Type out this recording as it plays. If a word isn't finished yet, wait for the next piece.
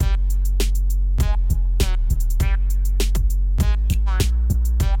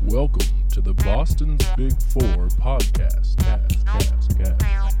Boston's Big Four podcast.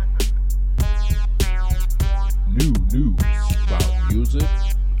 Cast. New news about music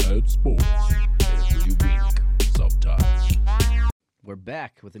and sports every week, sometimes. We're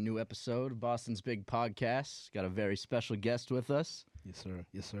back with a new episode of Boston's Big Podcast. Got a very special guest with us. Yes, sir.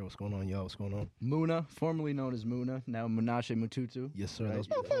 Yes, sir. What's going on, y'all? What's going on? Muna, formerly known as Muna, now Munashe Mututu. Yes, sir. Right? That was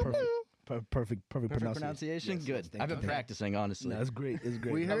perfect pronunciation. Yes, Good. yes, thank I've been you. practicing, honestly. No, it's great. It's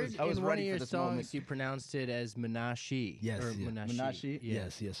great. We heard I was in one of ready for your this songs moment. you pronounced it as Menashe. Yes, Or yeah. Menashe? Yeah.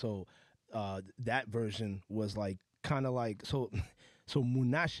 Yes. So that version was like kind of like so. So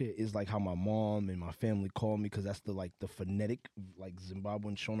Munashe is like how my mom and my family call me because that's the phonetic like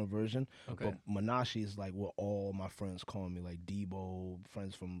Zimbabwean Shona version. Okay. But Menashe is like what all my friends call me, like Debo,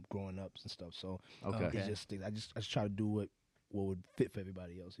 friends from growing ups and stuff. So Okay. Okay. it just I just try to do what would fit for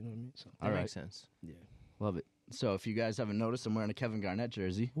everybody else. You know what I mean? So That All right. makes sense. yeah. Love it. So if you guys haven't noticed, I'm wearing a Kevin Garnett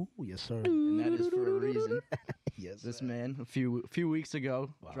jersey, Ooh, yes, sir. and that is for a reason. Yes. This sir. man, a few weeks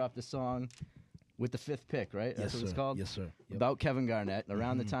ago, Wow. dropped a song with the fifth pick, right? That's Yes, what it's sir. called? Yes, sir. Yep. About Kevin Garnett,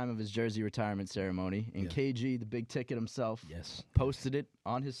 around the Mhm. time of his jersey retirement ceremony. And Yeah. KG, the big ticket himself, Yes. posted it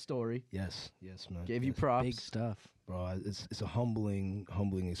on his story, Yes, man. gave you Yes. props. Big stuff. Bro. It's a humbling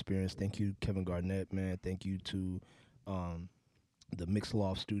experience. Thank you, Kevin Garnett, man. Thank you to the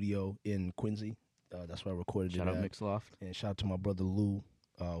Mixloft studio in Quincy. That's where I recorded Shout it out at. Mixloft. And shout out to my brother Lou,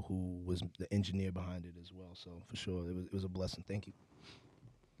 who was the engineer behind it as well. So for sure, it was a blessing. Thank you.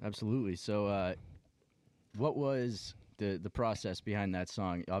 Absolutely. So, what was the process behind that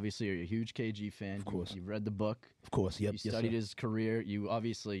song? Obviously, you're a huge KG fan. Of course. You've read the book. Of course, yep. You Yes, studied sir. his career. You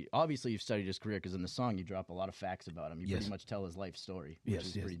obviously you've studied his career because in the song you drop a lot of facts about him. You Yes. pretty much tell his life story, which Yes,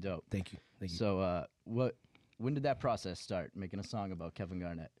 is yes. pretty dope. Thank you. Thank you. So, when did that process start? Making a song about Kevin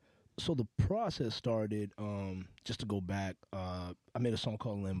Garnett. So the process started, just to go back, I made a song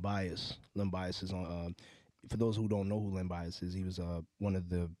called Len Bias. Len Bias is on, for those who don't know who Len Bias is, he was one of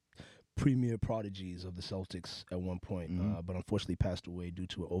the premier prodigies of the Celtics at one point, Mhm. but unfortunately passed away due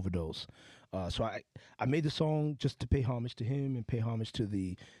to an overdose. So I made the song just to pay homage to him and pay homage to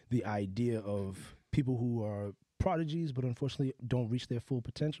the idea of people who are prodigies but unfortunately don't reach their full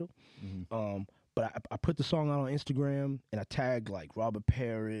potential. But I put the song out on Instagram and I tagged like Robert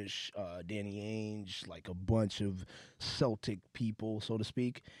Parrish, Danny Ainge, like a bunch of Celtic people, so to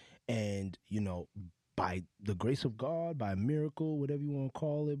speak. And, by the grace of God, by a miracle, whatever you want to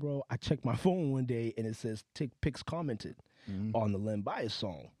call it, bro, I checked my phone one day and it says Tick Picks commented on the Len Bias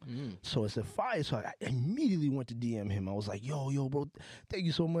song. So it's a fire. So I immediately went to DM him. I was like, yo, bro, thank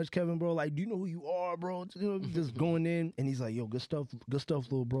you so much, Kevin, bro. Like, do you know who you are, bro? Just going in. And he's like, yo, good stuff,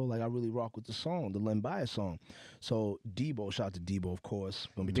 little bro. Like, I really rock with the song, the Len Bias song. So Debo, shout out to Debo, of course.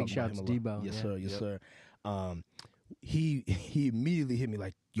 Gonna be Big talking about shout him to a lot. Debo, Yes, yeah. sir. Yes, Yep. sir. He immediately hit me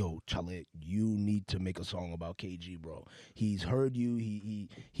like, yo, Chalet, you need to make a song about KG, bro. He's heard you.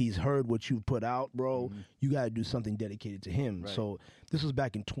 He's heard what you put out, bro. You got to do something dedicated to him. Right. So this was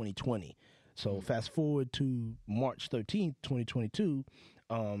back in 2020. So fast forward to March 13th, 2022.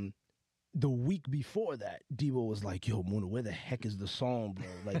 The week before that, Debo was like, yo, Muna, where the heck is the song,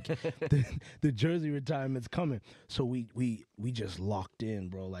 bro? Like, the jersey retirement's coming. So we just locked in,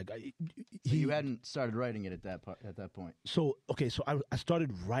 bro. Like, So you hadn't started writing it at that point. So I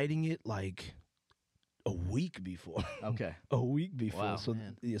started writing it like a week before. Okay. A week before. Wow, so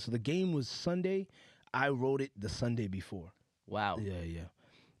man. yeah, so the game was Sunday. I wrote it the Sunday before. Wow. Yeah.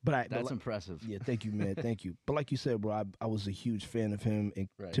 But That's impressive. yeah, thank you, man. Thank you. But like you said, bro, I was a huge fan of him. And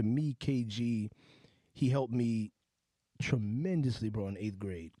Right. to me, KG, he helped me tremendously, bro, in 8th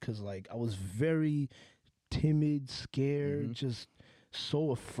grade. Because, like, I was very timid, scared, just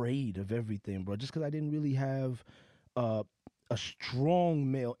so afraid of everything, bro. Just because I didn't really have a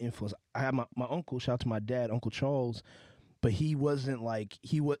strong male influence. I had my uncle, shout out to my dad, Uncle Charles, but he wasn't like,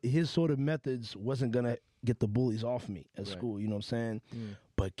 his sort of methods wasn't going to get the bullies off me at Right. school, you know what I'm saying?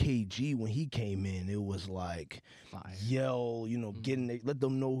 But KG, when he came in, it was like, Fire. yell, getting it, let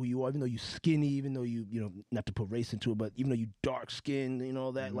them know who you are, even though you skinny, even though you not to put race into it, but even though you dark skinned,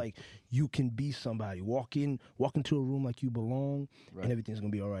 that, like, you can be somebody. Walk into a room like you belong, Right. and everything's gonna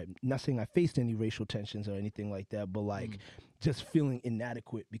be all right. Not saying I faced any racial tensions or anything like that, but like just feeling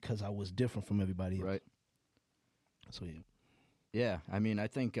inadequate because I was different from everybody else. Right. So yeah. Yeah, I mean, I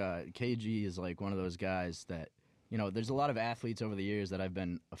think KG is like one of those guys that, there's a lot of athletes over the years that I've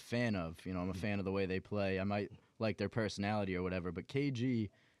been a fan of. I'm a fan of the way they play. I might like their personality or whatever, but KG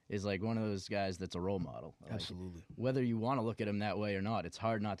is like one of those guys that's a role model. Like, Absolutely. whether you want to look at him that way or not, it's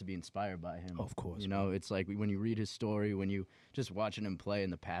hard not to be inspired by him. Of course, You know, it's like when you read his story, when you just watching him play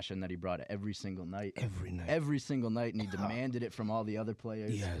and the passion that he brought every single night. Every night. Every single night, and he demanded it from all the other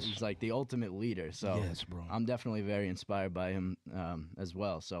players. Yes. He's like the ultimate leader. So Yes, bro. I'm definitely very inspired by him as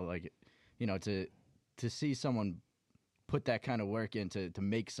well. So like, you know, to see someone put that kind of work in to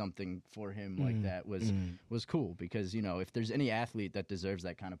make something for him like that was cool, because, you know, if there's any athlete that deserves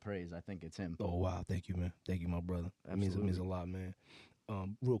that kind of praise, I think it's him. Oh wow, thank you, man. Thank you, my brother. It means a lot, man.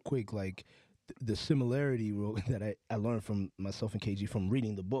 Real quick, like the similarity that I learned from myself and KG from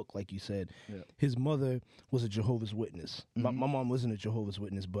reading the book, like you said, his mother was a Jehovah's Witness. My mom wasn't a Jehovah's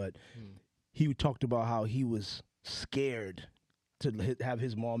Witness, but he talked about how he was scared to have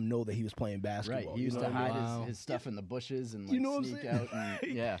his mom know that he was playing basketball. Right, he used to what I mean? hide his stuff in the bushes and like You know what I'm sneak saying? out.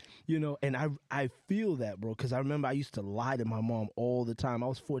 And, yeah, You know, and I feel that, bro, because I remember I used to lie to my mom all the time. I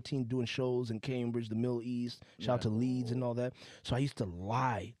was 14 doing shows in Cambridge, the Middle East, shout out to Leeds and all that. So I used to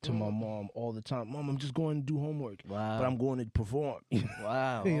lie to my mom all the time. Mom, I'm just going to do homework, Wow. but I'm going to perform.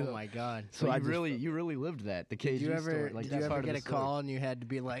 wow. You Oh know? my God. So I you just really lived that. The KG Did you ever, story. Like, did you that's ever part get of a the story. call and you had to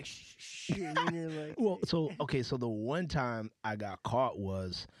be like, shh, and then you're like, Well, so the one time I got caught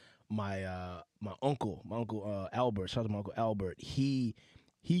was my uncle Albert. Shout out to my uncle Albert. He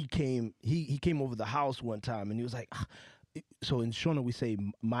came over the house one time and he was like, so in Shona we say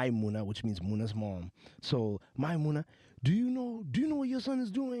Maimuna, which means Muna's mom. So Maimuna, do you know what your son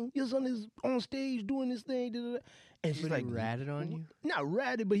is doing? Your son is on stage doing this thing. Da, da, da. And she's somebody like, ratted on you? not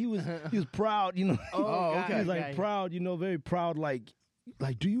ratted, but he was proud, you know. Oh, He was like okay. proud, you know, very proud, like,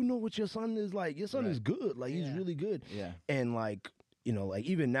 do you know what your son is like? Your son is good. Like, he's Yeah. really good. Yeah. And like, you know, like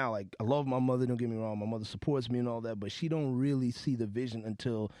even now, like I love my mother, don't get me wrong, my mother supports me and all that, but she don't really see the vision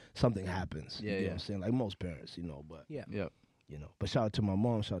until something happens. Yeah, You know yeah. what I'm saying? Like most parents, you know, but Yeah. Yeah. you know. But shout out to my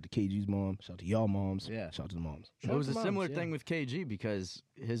mom, shout out to KG's mom, shout out to y'all moms, Yeah. shout out to the moms. It was a moms, similar yeah. thing with KG, because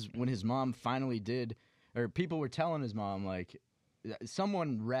when his mom finally did, or people were telling his mom, like,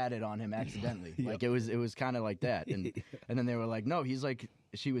 someone ratted on him accidentally. Like it was kind of like that, and then they were like, no, he's like,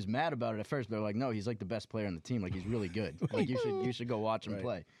 she was mad about it at first, but they're like, no, he's like the best player on the team. Like, he's really good. Like, you should go watch him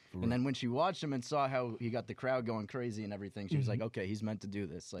play. And then when she watched him and saw how he got the crowd going crazy and everything, she was like, okay, he's meant to do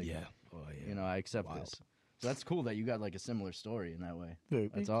this. Like, Yeah. Oh yeah. you know, I accept this. So that's cool that you got like a similar story in that way.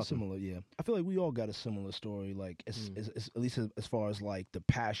 That's awesome. Similar, yeah. I feel like we all got a similar story, like as at least as far as like the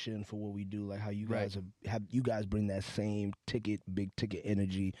passion for what we do, like how you guys have you guys bring that same big ticket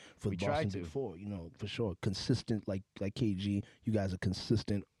energy for We the try Boston to. Big Four, you know, for sure. Consistent, like KG, you guys are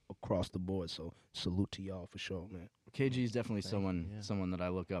consistent across the board. So salute to y'all for sure, man. KG is definitely someone that I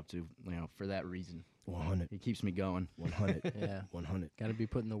look up to, you know, for that reason. 100, He keeps me going. 100, Yeah. 100. Got to be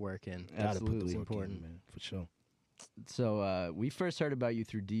putting the work in. Gotta put the Absolutely. work in, man, for sure. So we first heard about you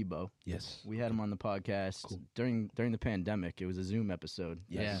through Debo. Yes. We had him on the podcast during the pandemic. It was a Zoom episode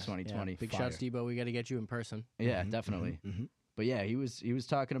back in 2020. Big shouts, Debo. We got to get you in person. Yeah, definitely. But yeah, he was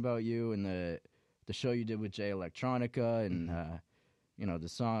talking about you and the show you did with Jay Electronica and you know, the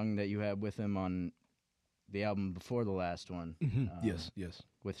song that you had with him on the album before the last one. Yes.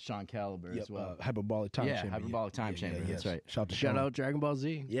 With Sean Caliber Yep, as well. Hyperbolic Time Yeah, Chamber. Hyperbolic Time Chamber, that's right. Shout to Shout Sean. out Dragon Ball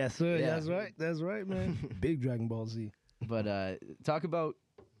Z. Yes, sir. Yeah. That's right, man. Big Dragon Ball Z. But talk about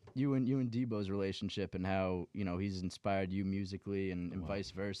you and Debo's relationship and how, you know, he's inspired you musically and vice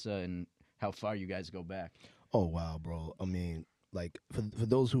versa, and how far you guys go back. Oh wow, bro. I mean, like for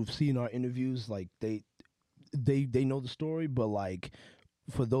those who've seen our interviews, like they know the story, but like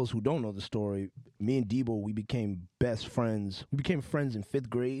for those who don't know the story, me and Debo, we became best friends. We became friends in 5th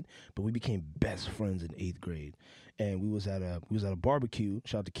grade, but we became best friends in 8th grade. And we was at a barbecue.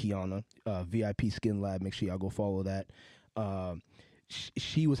 Shout out to Kiana, VIP Skin Lab. Make sure y'all go follow that.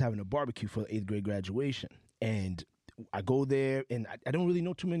 She was having a barbecue for the 8th grade graduation, and I go there, and I don't really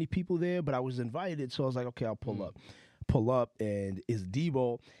know too many people there, but I was invited, so I was like, okay, I'll pull up. Pull up, and it's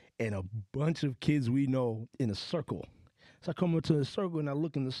Debo and a bunch of kids we know in a circle. So I come up to the circle, and I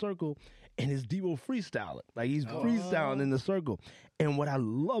look in the circle, and it's Debo freestyling. Like, he's freestyling in the circle. And what I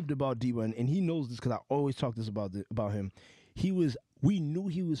loved about Debo, and he knows this because I always talk this about him, we knew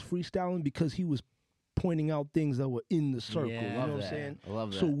he was freestyling because he was pointing out things that were in the circle. Yeah. You know Love what I'm that. saying? I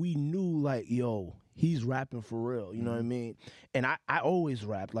love that. So we knew, like, yo, he's rapping for real. You know what I mean? And I always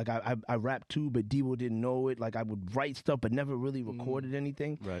rapped. Like, I rapped too, but Debo didn't know it. Like, I would write stuff but never really recorded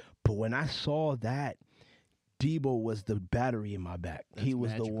anything. Right. But when I saw that, Debo was the battery in my back. He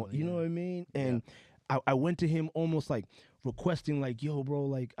was the magical, one. You know yeah. what I mean? And I went to him almost like requesting like, yo, bro,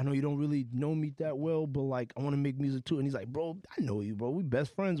 like I know you don't really know me that well, but like I want to make music too. And he's like, bro, I know you, bro. We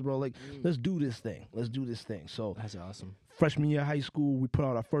best friends, bro. Like, let's do this thing. Let's do this thing. So That's awesome. freshman year of high school, we put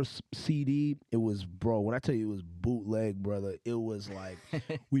out our first CD. It was, bro, when I tell you it was bootleg, brother, it was like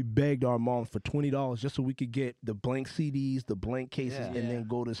we begged our moms for $20 just so we could get the blank CDs, the blank cases, Yeah. and then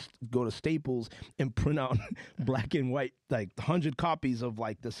go to Staples and print out black and white, like 100 copies of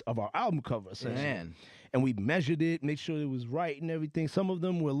like this of our album cover, essentially. Man. And we measured it, made sure it was right and everything. Some of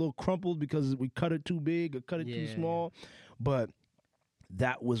them were a little crumpled because we cut it too big or cut it too Yeah. small. But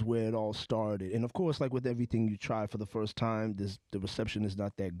that was where it all started. And of course, like with everything you try for the first time, the reception is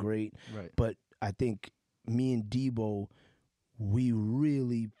not that great. Right. But I think me and Debo, we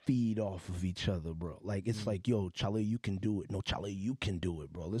really feed off of each other, bro. Like, it's like, yo, Chale, you can do it. No, Chale, you can do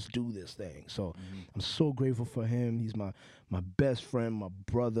it, bro. Let's do this thing. So I'm so grateful for him. He's my best friend, my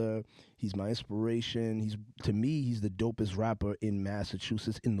brother. He's my inspiration. To me, he's the dopest rapper in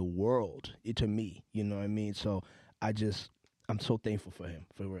Massachusetts, in the world, to me. You know what I mean? So I'm so thankful for him,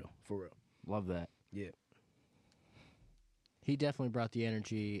 for real, for real. Love that. Yeah. He definitely brought the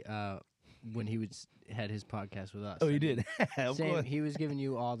energy when he had his podcast with us. Oh, he did? Of Same. course. He was giving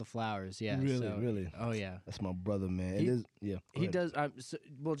you all the flowers. Yeah. Really, so- really. Oh yeah. That's my brother, man. He- It is, yeah. go He ahead. does.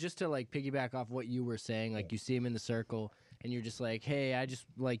 Well, just to like piggyback off what you were saying, like you see him in the circle, and you're just like, "Hey, I just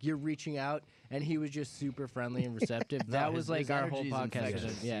like you're reaching out," and he was just super friendly and receptive. No, That his- was like his our whole energy's podcast. With him.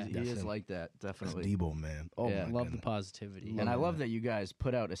 infectious. Yeah, He That's is him. like that, That's definitely. Debo, man. Oh, Yeah. my love the goodness. positivity. And I Yeah. love that you guys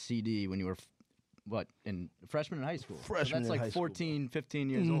put out a CD when you were, in freshman in high school. Freshman so that's in like high school, 14, 15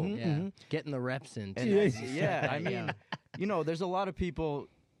 years old. Mhm. Yeah, getting the reps in. And too. that's- yeah, I Yeah. mean, there's a lot of people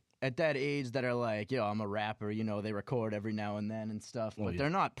at that age that are like, yo, I'm a rapper, they record every now and then and stuff, but yeah. they're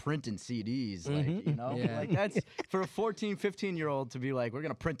not printing CDs, like, Yeah. like that's for a 14, 15-year-old to be like, we're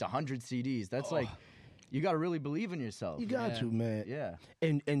going to print 100 CDs. That's like, you got to really believe in yourself. You got Yeah. to, man. Yeah.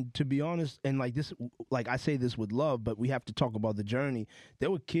 And to be honest, and like this, like I say this with love, but we have to talk about the journey.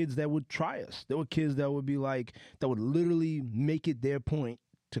 There were kids that would try us. There were kids that would be like, that would literally make it their point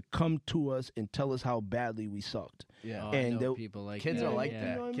to come to us and tell us how badly we sucked. Yeah. Oh, I And know the- people like Kids that. are like yeah. that.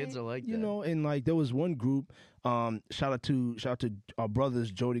 You know what I Kids mean? are like You that. know, and like there was one group, shout out to our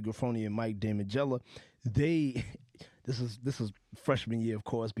brothers Jody Grafoni and Mike Damagella. They this is freshman year, of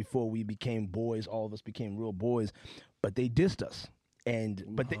course, before we became boys, all of us became real boys, but they dissed us. And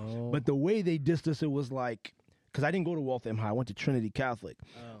but the way they dissed us, it was like, because I didn't go to Waltham High, I went to Trinity Catholic.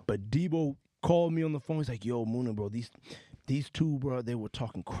 Oh. But Debo called me on the phone. He's like, yo, Moona, bro, these two, bro, they were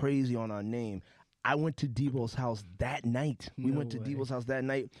talking crazy on our name. I went to Debo's house that night. We No went to way. Debo's house that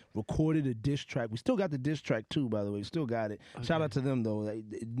night, recorded a diss track. We still got the diss track too, by the way. We still got it. Shout out to them though.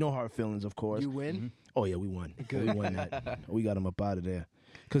 No hard feelings, of course. You win. Oh yeah, we won. We won that. We got them up out of there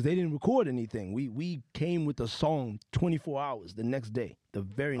because they didn't record anything. We came with the song 24 hours the next day, the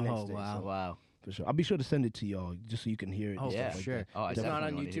very next Oh, day. wow. So, Wow. for sure. I'll be sure to send it to y'all just so you can hear it. Oh, and Yeah. stuff for like sure. that. Oh, I It's not definitely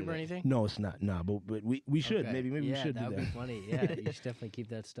on wanna hear YouTube or that. anything. No, it's not. Nah, but we should. Okay. Maybe we yeah, should do that would that. be funny. Yeah, you should definitely keep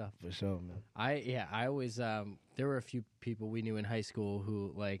that stuff. For sure, man. I always there were a few people we knew in high school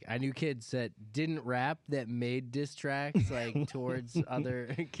who like I knew kids that didn't rap that made diss tracks like towards other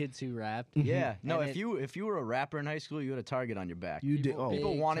kids who rapped. Yeah. No, And if you were a rapper in high school, you had a target on your back. You did. People- Oh,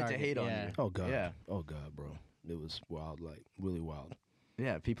 People Big wanted target, to hate on yeah. you. oh God. Yeah. Oh God, bro. It was wild, like really wild.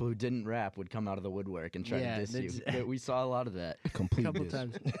 Yeah, people who didn't rap would come out of the woodwork and try Yeah, to diss you. that's- Yeah, we saw a lot of that. Complete couple diss.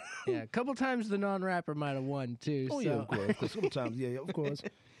 times. Yeah, a couple times the non-rapper might have won too. Oh so. yeah, of course. Of course. Sometimes, yeah, of course.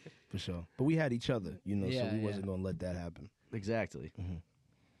 For sure. But we had each other, so Yeah, we yeah. wasn't gonna let that happen. Exactly. Mhm.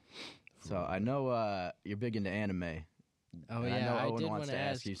 So I know you're big into anime. Oh and yeah, I know Owen did wants wanna to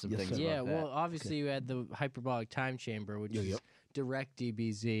ask you some Yes, things sir. Yeah, about well, that. obviously you had the hyperbolic time chamber, which Yeah, is yep. direct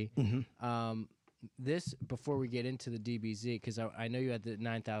DBZ. Mhm. This before we get into the DBZ, because I know you had the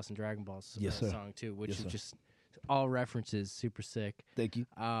 9,000 Dragon Balls Yes, sir. song too, which Yes, is sir. just all references, super sick. Thank you.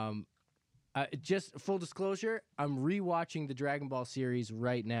 Just full disclosure, I'm rewatching the Dragon Ball series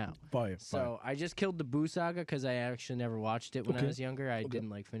right now. Fire. So I just killed the Buu saga because I actually never watched it when I Okay. was younger. I didn't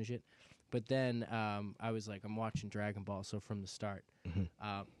like finish it, but then I was like, I'm watching Dragon Ball, so from the start,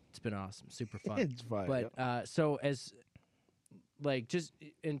 it's been awesome, super fun. It's fire. But so as like just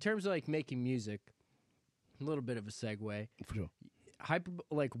in terms of like making music, a little bit of a segue. for sure.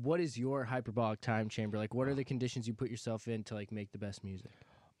 Like what is your hyperbolic time chamber? Like what are the conditions you put yourself in to like make the best music?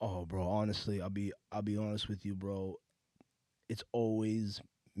 Oh, bro. Honestly, I'll be honest with you, bro. It's always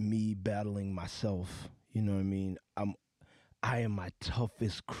me battling myself. You know what I mean? I am my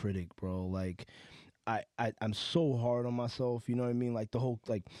toughest critic, bro. Like, I'm so hard on myself. You know what I mean? Like the whole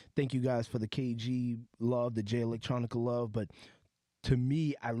thank you guys for the KG love, the J Electronica love, but to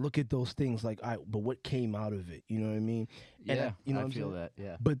me, I look at those things like, but what came out of it? You know what I mean? And Yeah, you know I what I'm feel saying? that.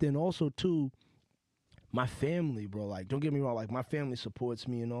 Yeah. But then also too, my family, bro. Like, don't get me wrong. Like, my family supports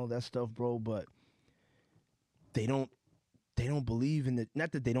me and all that stuff, bro. But they don't believe in it.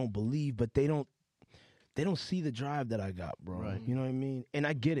 Not that they don't believe, but they don't see the drive that I got, bro. Right. You know what I mean? And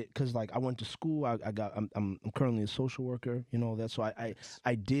I get it because like I went to school. I'm currently a social worker. You know that's why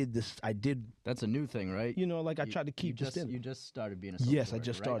I did this. I did. That's a new thing, right? You know, like I You- tried to keep you this just, in. You just started being a social Yes, I worker,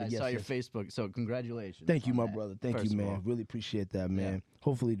 just right? started, I yes, saw your yes. Facebook, so congratulations. Thank you, on my that, brother. Thank first you, of all. man. Really appreciate that, man.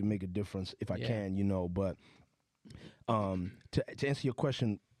 Hopefully to make a difference if I Yeah. can, you know. But to answer your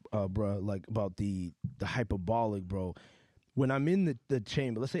question, bro, like about the hyperbolic, bro. When I'm in the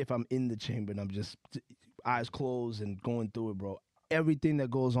chamber, let's say if I'm in the chamber and I'm just eyes closed and going through it, bro, everything that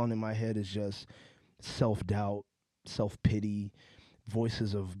goes on in my head is just self-doubt, self-pity,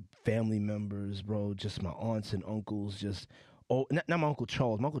 voices of family members, bro, just my aunts and uncles, just, not my Uncle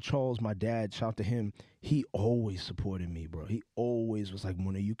Charles. My Uncle Charles, my dad, shout out to him, he always supported me, bro. He always was like,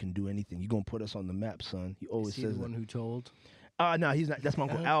 Mona, you can do anything. You're going to put us on the map, son. He always Is he says the that. one who told? No, he's not. That's my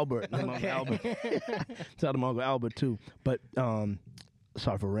Uncle Albert. That's my Uncle Albert. Shout out to my Uncle Albert, too. But,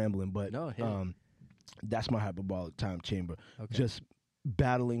 sorry for rambling, but No, hit it. that's my hyperbolic time chamber. Okay. Just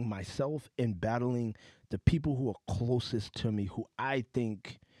battling myself and battling the people who are closest to me, who I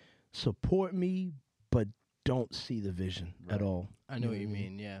think support me, but don't see the vision at Right. all. I know what you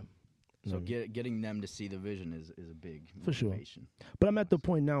mean. Yeah. So getting them to see the vision is a big For sure. motivation. But I'm at the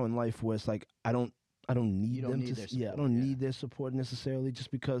point now in life where it's like I don't need You don't them need to their I support, don't yeah. need their support necessarily,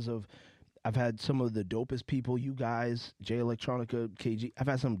 just because of I've had some of the dopest people, you guys, Jay Electronica, KG. I've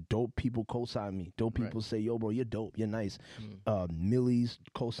had some dope people co-sign me. Dope Right. people say, "Yo, bro, you're dope. You're nice." Millie's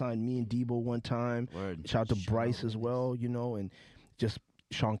co-signed me and Debo one time. Word. Shout out to Shout Bryce out as well, you know, and just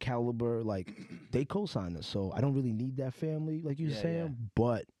Sean Caliber. Like they co-signed us, so I don't really need that family, like you're Yeah, saying. yeah.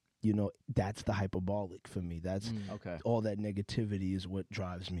 But you know, that's the hyperbolic for me. That's Okay. all that negativity is what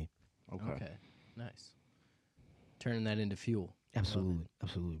drives me. Okay. Nice. Turning that into fuel. Absolutely,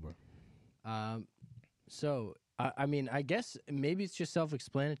 absolutely, bro. So, I mean, I guess maybe it's just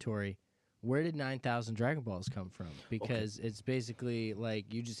self-explanatory. Where did 9,000 Dragon Balls come from? Because it's basically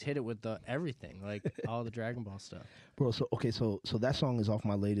like you just hit it with everything, like all the Dragon Ball stuff. Bro, so that song is off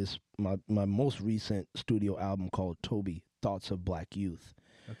my latest, my most recent studio album called Toby, Thoughts of Black Youth.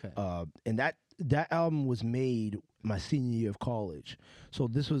 Okay. And that album was made my senior year of college. So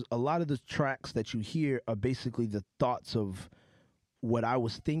this was a lot of the tracks that you hear are basically the thoughts of what I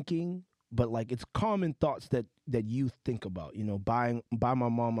was thinking, but like it's common thoughts that youth think about, you know, buy my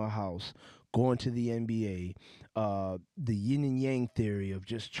mama a house, going to the NBA, the yin and yang theory of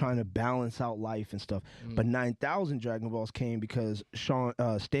just trying to balance out life and stuff. But 9,000 Dragon Balls came because Stan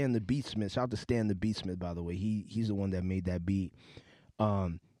the Beatsmith, shout out to Stan the Beatsmith, by the way, he's the one that made that beat.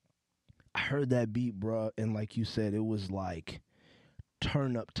 I heard that beat, bro, and like you said, it was like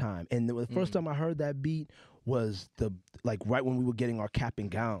turn up time. And the first time I heard that beat was right when we were getting our cap and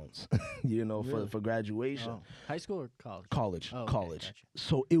gowns, you know, Really? for graduation. Oh. High school or college? College, Oh, okay, college. gotcha.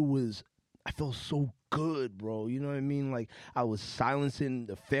 So it was, I felt so good, bro. You know what I mean? Like I was silencing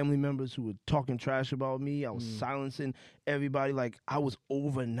the family members who were talking trash about me. I was silencing everybody. Like I was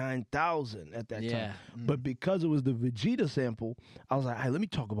over 9,000 at that time. But because it was the Vegeta sample, I was like, hey, let me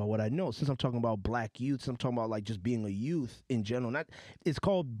talk about what I know. Since I'm talking about black youth, since I'm talking about like just being a youth in general. Not, it's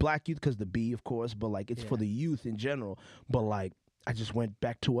called black youth because the B, of course, but like it's for the youth in general. But like I just went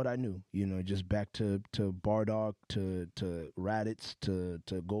back to what I knew, you know, just back to Bardock, to Raditz, to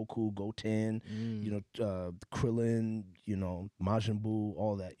Goku, Goten, you know, Krillin, you know, Majin Buu,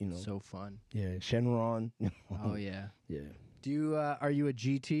 all that, you know. So fun. Yeah, Shenron. Oh yeah. Yeah. Do you are you a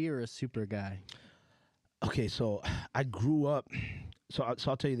GT or a Super guy? Okay, so I grew up. So I'll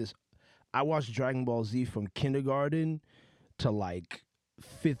tell you this. I watched Dragon Ball Z from kindergarten to like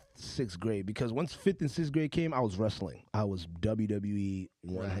 5th, 6th grade, because once 5th and 6th grade came, I was wrestling. I was WWE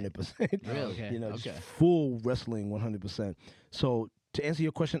 100%. Really? Okay. You know, Okay. just full wrestling 100%. So to answer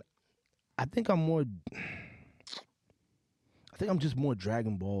your question, I think I'm just more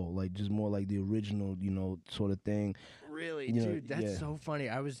Dragon Ball, like just more like the original, you know, sort of thing. Really, You know, dude, that's yeah. so funny.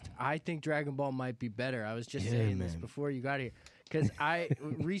 I think Dragon Ball might be better. I was just Yeah, saying this man. before you got here, because I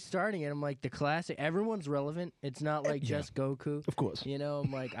restarting it. I'm like the classic. Everyone's relevant. It's not like just Goku. Of course. You know,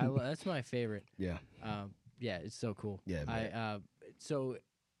 I'm like that's my favorite. Yeah. Yeah, it's so cool. Yeah, man.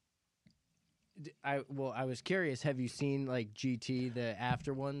 I was curious. Have you seen like GT the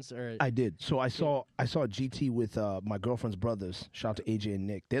after ones or? I did. So I saw GT with my girlfriend's brothers. Shout out to AJ and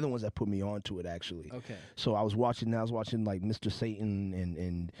Nick. They're the ones that put me on to it, actually. Okay. So I was watching like Mr. Satan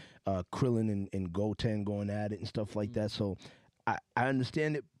and Krillin and Goten going at it and stuff like that. So I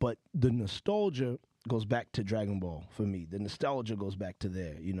understand it, but the nostalgia goes back to Dragon Ball for me. The nostalgia goes back to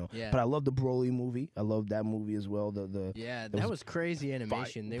there, you know. Yeah. But I love the Broly movie. I love that movie as well. That was crazy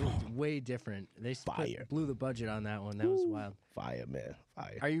animation. They were way different. They blew the budget on that one. That was wild. Fire, man.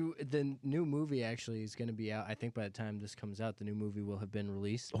 Fire. The new movie actually is going to be out. I think by the time this comes out, the new movie will have been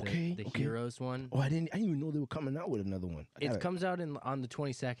released. The Heroes one. Oh, I didn't even know they were coming out with another one. It comes out on the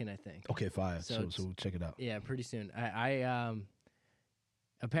 22nd, I think. Okay, fire. So we'll check it out. Yeah, pretty soon. I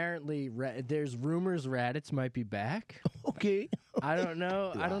apparently there's rumors Raditz might be back. Okay. I don't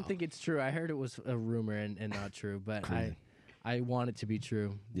know. Wow. I don't think it's true. I heard it was a rumor and not true, but Crazy. I want it to be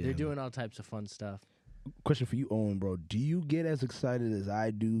true. Yeah, They're doing all types of fun stuff. Question for you, Owen, bro. Do you get as excited as I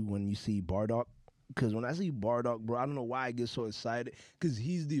do when you see Bardock? Because when I see Bardock, bro, I don't know why I get so excited. Because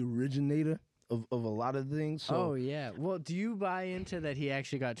he's the originator of a lot of things. So Oh, yeah. Well, do you buy into that he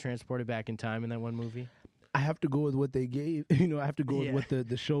actually got transported back in time in that one movie? I have to go with what they gave. You know, I have to go with what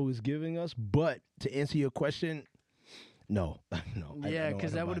the show is giving us. But to answer your question, no. No. Yeah,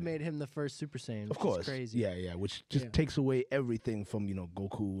 because that would have made him the first Super Saiyan. Of course. Which is crazy. Yeah, which just takes away everything from, you know,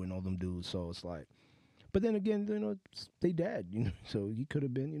 Goku and all them dudes. So it's like, but then again, you know, it's they dad, you know, so he could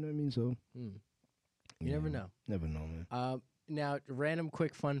have been, you know what I mean? So You never know. Never know, man. Now, random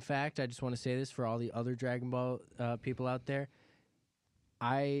quick fun fact. I just want to say this for all the other Dragon Ball people out there.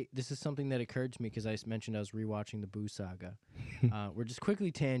 This is something that occurred to me because I mentioned I was rewatching the Buu saga. We're just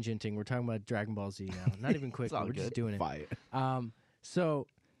quickly tangenting. We're talking about Dragon Ball Z now. Not even quickly. We're just doing it. Fire. So,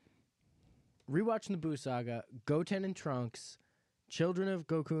 rewatching the Buu saga, Goten and Trunks, children of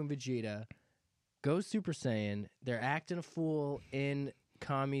Goku and Vegeta, go Super Saiyan. They're acting a fool in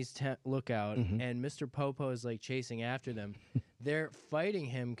Kami's lookout, and Mr. Popo is like chasing after them. They're fighting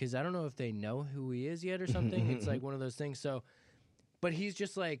him because I don't know if they know who he is yet or something. It's like one of those things. So, but he's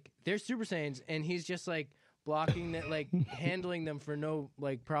just like, they're Super Saiyans, and he's just like blocking that, like handling them for no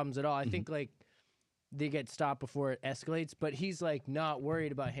like problems at all. I think like they get stopped before it escalates, but he's like not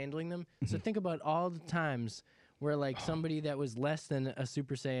worried about handling them. So think about all the times where like somebody that was less than a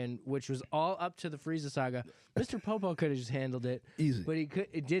Super Saiyan, which was all up to the Frieza saga, Mr. Popo could have just handled it, Easy. but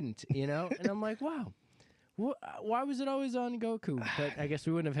it didn't, you know. And I'm like, wow. Why was it always on Goku? But I guess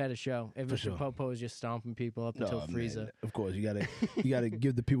we wouldn't have had a show if Mr. Popo was just stomping people up until Frieza. Man, of course, you gotta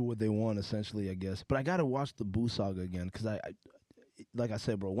give the people what they want, essentially, I guess. But I gotta watch the Buu saga again because I like I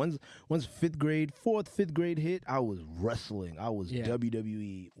said, bro. Once fifth grade hit, I was wrestling. I was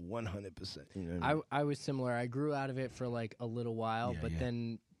WWE 100%. You know what I mean? I was similar. I grew out of it for like a little while, but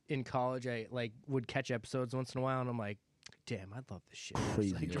then in college, I like would catch episodes once in a while, and I'm like, damn, I love this shit.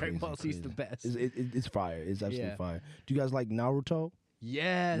 Crazy, Like, Dragon Ball Z is the best. It's fire. It's absolutely fire. Do you guys like Naruto?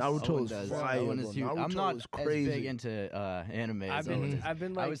 Yes. Naruto is does. fire. Owen is huge. Naruto I'm not is as crazy. big into anime. I've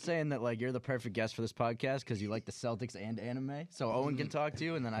been like, I was saying that like you're the perfect guest for this podcast because you like the Celtics and anime. So Owen can talk to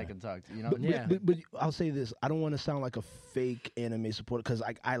you, and then I can talk to you. You know? Yeah. But I'll say this: I don't want to sound like a fake anime supporter because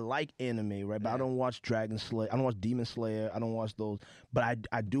I like anime, right? But I don't watch Dragon Slayer. I don't watch Demon Slayer. I don't watch those. But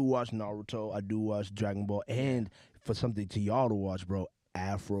I do watch Naruto. I do watch Dragon Ball. And for something to y'all to watch, bro,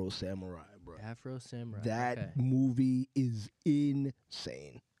 Afro Samurai, bro. Afro Samurai. That movie is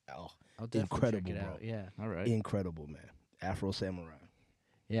insane. Oh, I'll definitely incredible, check it bro. out. Yeah. All right. Incredible, man. Afro Samurai.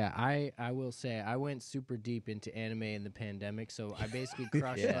 Yeah, I will say I went super deep into anime in the pandemic, so I basically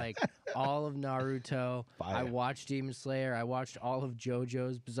crushed like all of Naruto. Fire. I watched Demon Slayer. I watched all of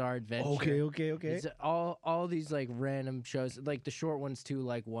JoJo's Bizarre Adventure. Okay. It's all these like random shows, like the short ones too,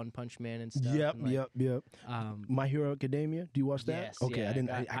 like One Punch Man and stuff. Yep, and, like, yep. My Hero Academia. Do you watch that? Yes, Okay,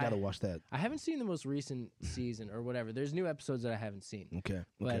 yeah, I gotta watch that. I haven't seen the most recent season or whatever. There's new episodes that I haven't seen. Okay.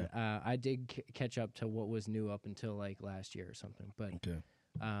 But I did catch up to what was new up until like last year or something. But Okay.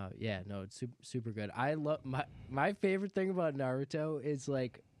 yeah, no, it's super good. I love my favorite thing about Naruto is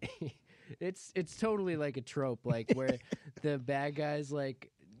like it's totally like a trope, like where the bad guys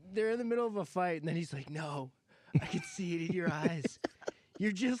like they're in the middle of a fight and then he's like, "No, I can see it in your eyes.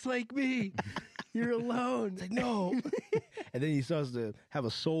 You're just like me. You're alone." It's like, no. And then he starts to have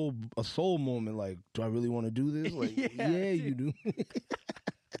a soul moment. Like, do I really want to do this? Like, yeah, you do.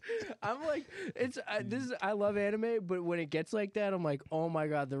 I'm like, I love anime, but when it gets like that, I'm like, oh my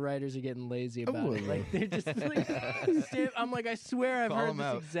god, the writers are getting lazy about course, it. Like they're just like, I'm like, I swear I've Call heard 'em this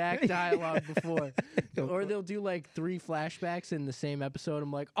out. exact dialogue before. Or they'll do like 3 flashbacks in the same episode.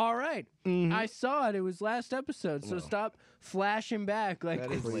 I'm like, all right, I saw it. It was last episode, so stop flashing back. Like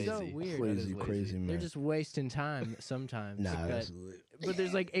That it's is so lazy. weird. Crazy, man. They're just wasting time sometimes. nah, but, absolutely. but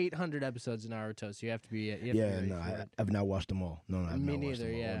there's like 800 episodes in Naruto, so you have to be. I've not watched them all. No, I've Me not watched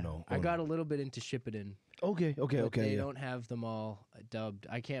neither. them all. Yeah, No. I got a little bit into Shippuden, Okay, But they yeah. don't have them all dubbed.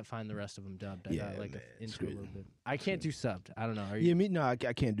 I can't find the rest of them dubbed. I Yeah, got like man, into screw a it. little bit. I can't do subbed. I don't know. Are Yeah, you? me no, I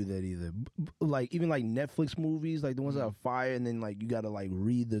can't do that either. Like even like Netflix movies, like the ones that are fire, and then like you gotta like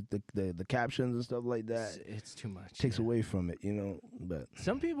read the captions and stuff like that. It's too much. Takes yeah. away from it, you know. But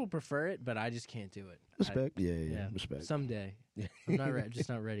Some people prefer it, but I just can't do it. respect, yeah, Yeah, respect. Someday. Yeah. I'm not just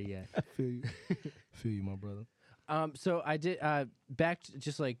not ready yet. I feel you, feel you, my brother. So I did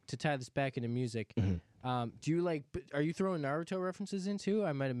just like to tie this back into music. Mhm. Do you like? Are you throwing Naruto references in too?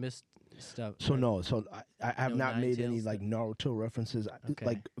 I might have missed stuff. So no, so I have No not made any Ninetales like Naruto references.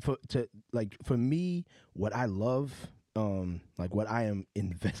 Okay. Like for me, what I love, like what I am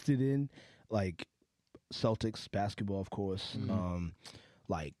invested in, like Celtics basketball, of course.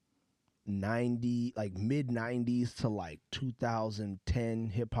 Like mid 90s to like 2010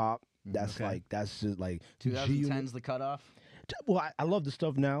 hip hop. That's Okay. like that's just like 2010's the cutoff. Well, I love the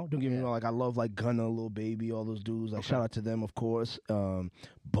stuff now. Don't get me Yeah. wrong. Like I love like Gunna, Lil Baby, all those dudes. Like shout out to them, of course.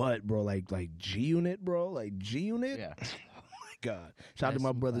 But bro, like G Unit, bro, like G Unit. Yeah. Oh my God! Shout out to That's my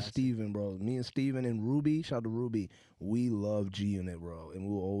some brother classic. Steven, bro. Me and Steven and Ruby. Shout out to Ruby. We love G Unit, bro, and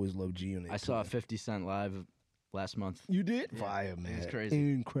we'll always love G Unit. I saw 50 Cent live last month. You did? Yeah. Fire, man. was crazy.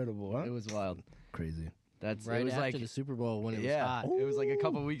 Incredible, huh? It was wild. Crazy. That's Right it was after like the Super Bowl when it was yeah, hot. it was like a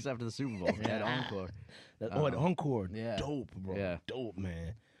couple weeks after the Super Bowl at Yeah. Encore. Oh, the Encore. yeah. Dope, bro. Yeah. Dope,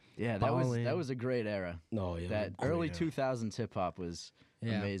 man. Yeah, Ballin'. that was a great era. No, yeah. That great, early yeah. 2000s hip hop was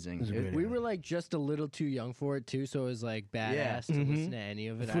Yeah. amazing. It was a great We era. were like just a little too young for it too, so it was like badass Yeah. to Mhm. listen to any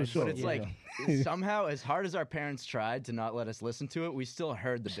of it. For sure. But it's Yeah. like somehow, as hard as our parents tried to not let us listen to it, we still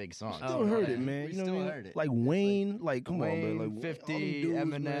heard the big songs. Still Oh, heard yeah. it, man. We you know still what I mean? heard it. Like Wayne, like come Wayne, on, man. Like 50, all them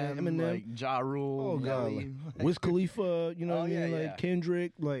dudes, man. Eminem, like Ja Rule, Oh god, Nelly. like, Wiz Khalifa, you know what I Oh, mean? yeah, Like yeah.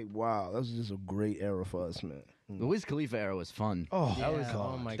 Kendrick, like wow, that was just a great era for us, man. The Wiz Khalifa era was fun. Oh, Yeah. that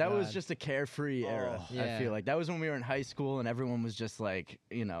Oh my that was God. just a carefree era. Oh. I Yeah. feel like that was when we were in high school and everyone was just like,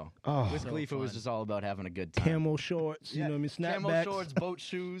 you know, oh, Wiz So Khalifa was fun. just all about having a good time. camo shorts, you Yeah. know what I mean? Camo Snapbacks. shorts, boat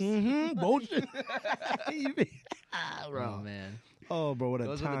shoes. Mm-hmm. Bullshit. Oh man. Oh, bro, what a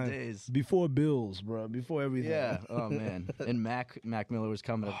Those were time. the days. Before bills, bro. Before everything. Yeah. Oh man. And Mac Miller was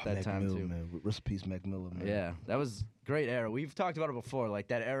coming up that Mac time Miller, too. man. Rest in peace, Mac Miller, man. Yeah, that was great era. We've talked about it before, like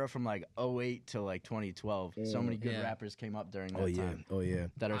that era from like 08 to like 2012. So many good Yeah. rappers came up during that Oh yeah. time Oh yeah.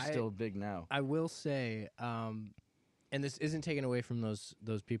 that are I- still big now. I will say, and this isn't taken away from those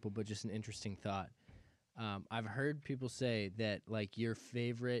people, but just an interesting thought. I've heard people say that like your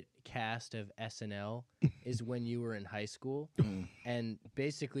favorite cast of SNL is when you were in high school, and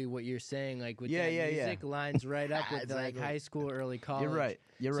basically what you're saying, like with Yeah, that yeah, yeah. music, lines right up with like Exactly. high school, early college. You're right.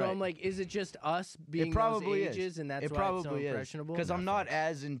 You're So right. I'm like, is it just us being it probably those ages, and that's it why probably it's so impressionable? Because I'm not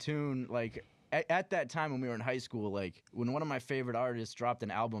as in tune. Like at that time when we were in high school, like when one of my favorite artists dropped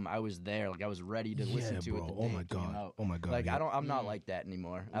an album, I was there. Like I was ready to listen Yeah, to it. bro. The Oh day my it came God. out. Oh my God, Like yeah. I'm not like that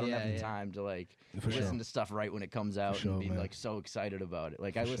anymore. I don't Yeah, have the yeah. time to like For listen sure. to stuff right when it comes out sure, and be man. like so excited about it.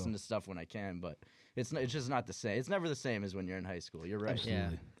 Like I For listen sure. to stuff when I can, but it's just not the same. It's never the same as when you're in high school. You're right. Absolutely.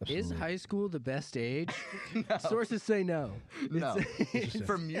 Yeah. Absolutely. Is high school the best age? Sources say no. No. Interesting.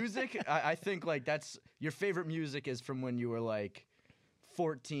 For music, I think like that's your favorite music is from when you were like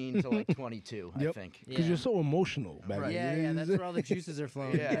 14 to like 22. I Yep. think. Because Yeah. you're so emotional back Right. Yeah, then. yeah, that's where all the juices are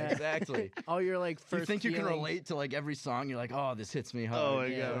flowing. Yeah, exactly. All your like first. You think you can feelings. relate to like every song? You're like, oh, this hits me hard. Oh my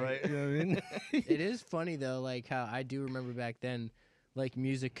Yeah. god, right? You know what I mean? It is funny though, like how I do remember back then, like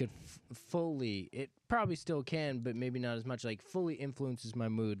music could fully. It probably still can, but maybe not as much. Like fully influences my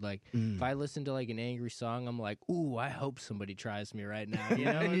mood. Like if I listen to like an angry song, I'm like, ooh, I hope somebody tries me right now. You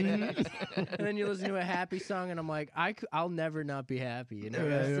know. And then you listen to a happy song, and I'm like, I'll never not be happy. You know, Right,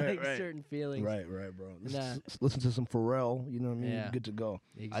 it's right, like right. certain feelings. Right, right, bro. Nah. Listen to some Pharrell, you know what I mean? Yeah. Good to go.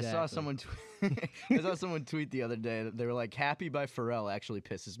 Exactly. I saw someone. I saw someone tweet the other day that they were like, "Happy by Pharrell actually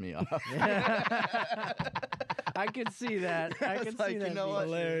pisses me off." I could see that. I was could like, see that. you know being what?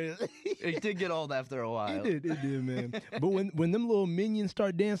 true. Hilarious. It did get old after a while. It did, man. But when them little minions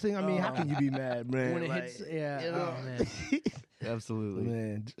start dancing, I mean, how can you be mad, man? When it Like, hits, yeah. you know? Oh man. Absolutely.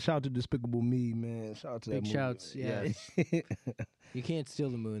 Man, shout out to Despicable Me, man. Shout out to Big that movie. shouts, yeah. Yes. You can't steal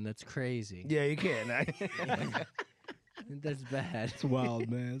the moon. That's crazy. Yeah, you can. That's bad. It's wild,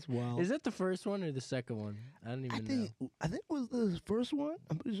 man. It's wild. Is that the first one or the second one? I don't even know. I think it was the first one.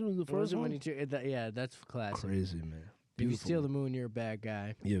 I'm pretty sure it was the Or was first it one. when yeah, that's classic. Crazy, man. If you Beautiful. steal the moon, you're a bad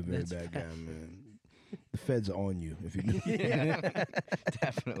guy. You're a very That's bad guy, man. The feds are on you if you do. Yeah,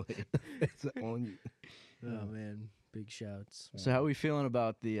 definitely. Feds are on you. Oh man, big shouts. So, how are we feeling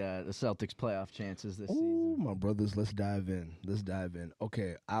about the Celtics playoff chances this Oh, season? my brothers, let's dive in. Let's dive in.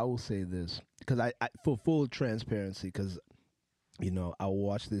 Okay, I will say this because I for full transparency, because I'll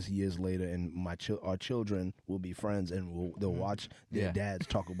watch this years later, and our children will be friends, and they'll watch their dads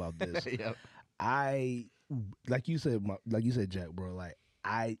talk about this. Yep. Like you said, Jack, bro. Like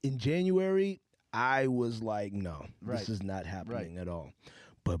in January, I was like, no, this is not happening at all.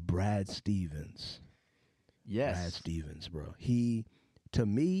 But Brad Stevens, bro. To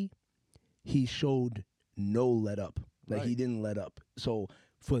me, he showed no let up. Like he didn't let up. So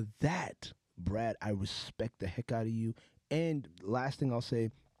for that, Brad, I respect the heck out of you. And last thing I'll say,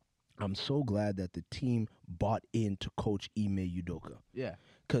 I'm so glad that the team bought into Coach Ime Udoka. Yeah.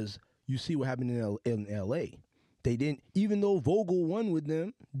 Because you see what happened in L.A. They didn't, even though Vogel won with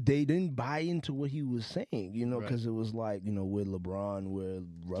them, they didn't buy into what he was saying, because it was like, with LeBron, with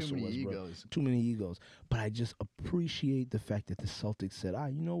Russell Westbrook. Too many egos. But I just appreciate the fact that the Celtics said,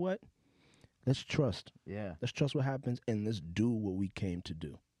 you know what? Let's trust. Yeah. Let's trust what happens, and let's do what we came to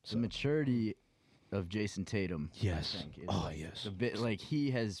do. So. The maturity of Jason Tatum. Yes. I think, yes. A bit, like,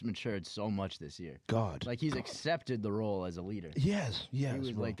 he has matured so much this year. God. Like, he's accepted the role as a leader. Yes. He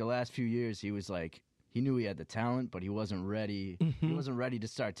was, like, the last few years, he was like, he knew he had the talent, but he wasn't ready. Mm-hmm. He wasn't ready to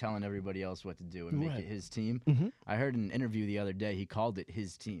start telling everybody else what to do and make it his team. Mm-hmm. I heard in an interview the other day, he called it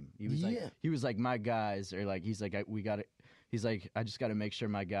his team. He was like, my guys, or like, he's like, we got it. He's like, I just got to make sure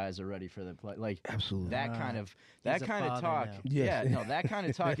my guys are ready for the play. Like, absolutely. That kind of talk. now. Yeah, no, that kind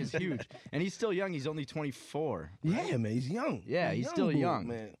of talk is huge. And he's still young. He's only 24. Right? Yeah, man, he's young. Yeah, he's still young.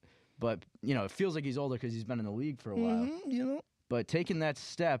 Man. But, it feels like he's older because he's been in the league for a while. Mm-hmm, But taking that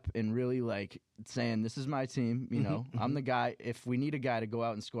step and really, like, saying, this is my team, I'm the guy. If we need a guy to go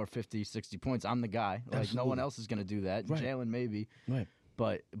out and score 50, 60 points, I'm the guy. Like, Absolutely. no one else is going to do that. Right. Jalen maybe. Right.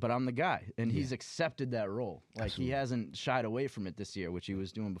 But I'm the guy, and he's accepted that role. Like, Absolutely. he hasn't shied away from it this year, which he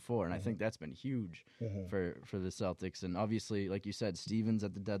was doing before, and I think that's been huge for the Celtics. And obviously, like you said, Stevens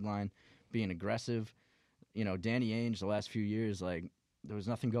at the deadline, being aggressive. Danny Ainge the last few years, like, there was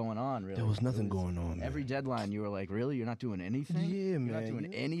nothing going on, really. There was nothing going on, man. Every deadline, you were like, really? You're not doing anything? Yeah, You're man. not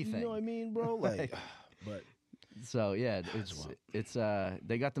doing anything. You know what I mean, bro? Like, but... So, yeah, it's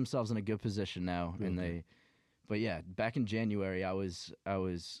they got themselves in a good position now, But yeah, back in January, I was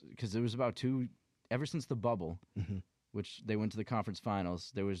because there was about ever since the bubble, which they went to the conference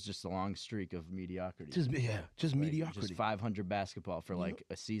finals. There was just a long streak of mediocrity. Just Like, mediocrity. Just 500 basketball for like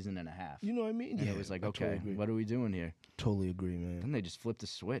a season and a half. You know what I mean? And it was like, okay, totally what are we doing here? Totally agree, man. Then they just flipped a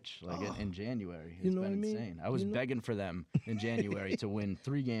switch like in January. It's You know been what I mean? insane. I was begging for them in January to win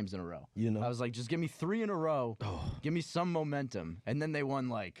 3 games in a row. I was like, just give me 3 in a row. Give me some momentum. And then they won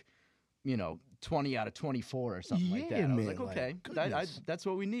like, 20 out of 24 or something like that. I was man, like, okay, goodness. that's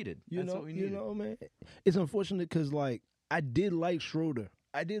what we needed. That's what we needed. Man. It's unfortunate because, like, I did like Schroeder.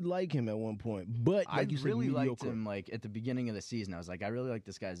 I did like him at one point, but like you said, really mediocre. liked him. Like at the beginning of the season, I was like, I really like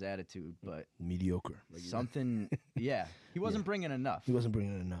this guy's attitude, but mediocre. Like, something, he wasn't bringing enough. He wasn't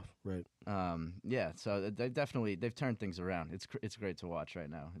bringing enough, right? So they've turned things around. It's great to watch right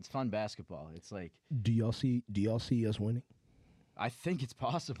now. It's fun basketball. It's like, do y'all see us winning? I think it's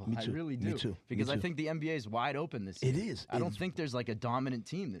possible. Me too. I really do. Me too. Because Me too. I think the NBA is wide open this year. It is. I don't think there's like a dominant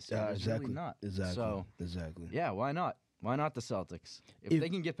team this year. There's exactly. really not. Exactly. So, exactly. yeah, why not? Why not the Celtics? If they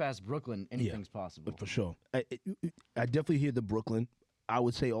can get past Brooklyn, anything's possible. For sure. I definitely hear the Brooklyn. I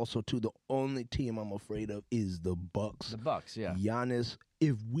would say also, too, the only team I'm afraid of is the Bucks. The Bucks, yeah. Giannis,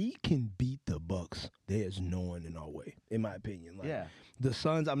 if we can beat the Bucks, there's no one in our way, in my opinion. Like, yeah. The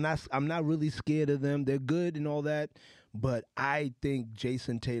Suns, I'm not really scared of them. They're good and all that, but I think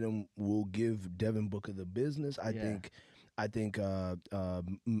Jason Tatum will give Devin Booker the business. I think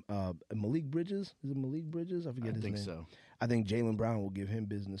Malik Bridges, is it Malik Bridges? I forget his name. I think so. I think Jaylen Brown will give him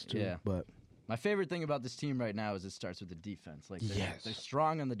business too. Yeah. But my favorite thing about this team right now is it starts with the defense. Like they're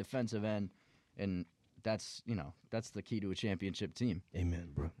strong on the defensive end, and that's the key to a championship team. Amen,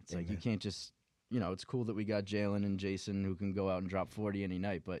 bro. It's like you can't just it's cool that we got Jalen and Jason who can go out and drop 40 any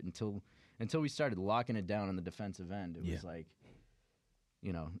night, but until we started locking it down on the defensive end, it was like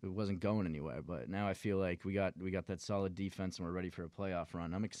it wasn't going anywhere. But now I feel like we got that solid defense and we're ready for a playoff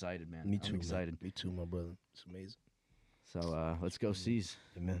run. I'm excited, man. Me too. I'm excited. Man. Me too, my brother. It's amazing. So let's go, C's.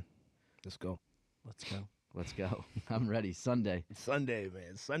 Amen. Let's go. Let's go. I'm ready. Sunday,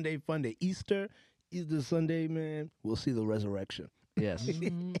 man. Sunday fun day. Easter Sunday, man. We'll see the resurrection. Yes.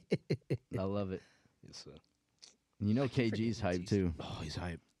 I love it. Yes, sir. KG's hype too. Oh, he's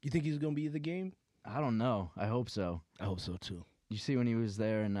hype. You think he's gonna be in the game? I don't know. I hope so. I hope so too. You see when he was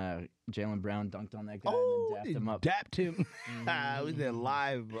there and Jaylen Brown dunked on that guy and then dapped him up. Dapped him. I was there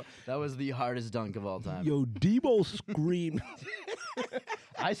live, bro. That was the hardest dunk of all time. Yo, Debo screamed.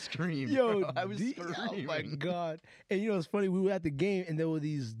 I screamed. Yo, bro. I was screaming. Oh my God. And it's funny, we were at the game and there were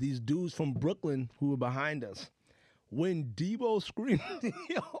these dudes from Brooklyn who were behind us. when Debo screamed,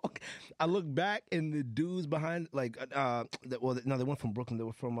 I look back and the dudes behind, like, they weren't from Brooklyn. They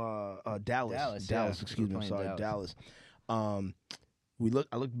were from Dallas. Dallas, Excuse me. I'm playing sorry, Dallas.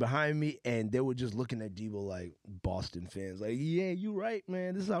 I looked behind me, and they were just looking at Debo like Boston fans. Like, yeah, you right,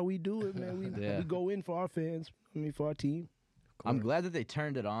 man. This is how we do it, man. We go in for our fans. I mean, for our team. I'm glad that they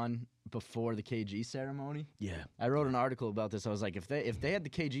turned it on before the KG ceremony. Yeah. I wrote an article about this. I was like, if they had the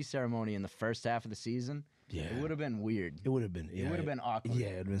KG ceremony in the first half of the season, it would have been weird. It would have been. Yeah, it would have been awkward. Yeah, it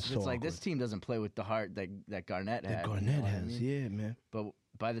would have been so It's like awkward. this team doesn't play with the heart that Garnett had. That Garnett you know what I has. mean? Yeah, man. But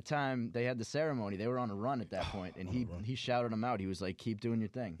by the time they had the ceremony, they were on a run at that point, and he shouted them out. He was like, "Keep doing your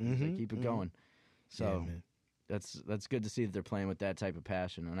thing. He was like, keep it going." So man. that's good to see that they're playing with that type of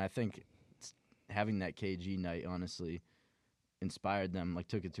passion, and I think having that KG night honestly inspired them, like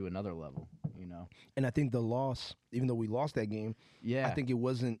took it to another level, you know. And I think the loss, even though we lost that game, I think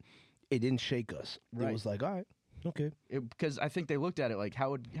it didn't shake us. Right. It was like, all right, okay. Because I think they looked at it like, how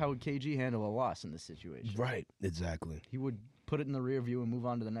would KG handle a loss in this situation? Right, exactly. He would put it in the rear view and move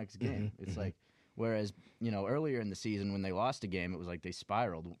on to the next game. It's like, whereas, you know, earlier in the season when they lost a game, it was like they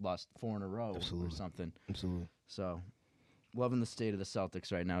spiraled, lost 4 in a row or something. Absolutely. So, loving the state of the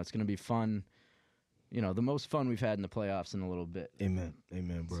Celtics right now. It's going to be fun. You know, the most fun we've had in the playoffs in a little bit. Amen,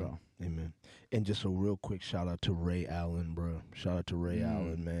 bro. So. Amen. And just a real quick shout out to Ray Allen, bro. Shout out to Ray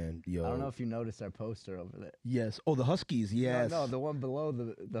Allen, man. Yo. I don't know if you noticed our poster over there. Yes. Oh, the Huskies. Yes. No, the one below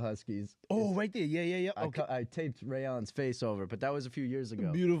the Huskies. Oh, right there. Yeah. Okay. I taped Ray Allen's face over, but that was a few years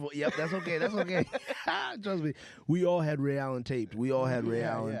ago. Beautiful. Yep, that's okay. That's okay. Trust me. We all had Ray Allen taped. We all had Ray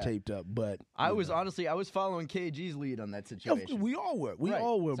Allen taped up. But I was following KG's lead on that situation. we all were. We Right.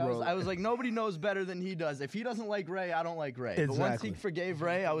 all were, So bro. I was like, nobody knows better than he does. If he doesn't like Ray, I don't like Ray. But once Exactly. he forgave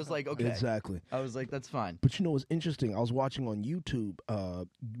Ray, I was like, okay. Exactly. I was like, that's fine. But you know what's interesting? I was watching on YouTube.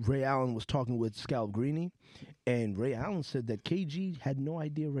 Ray Allen was talking with Scalabrine, and Ray Allen said that KG had no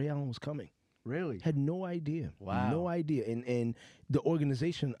idea Ray Allen was coming. Really? Had no idea. Wow. No idea. And the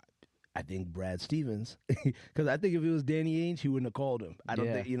organization, I think Brad Stevens, because I think if it was Danny Ainge, he wouldn't have called him. I don't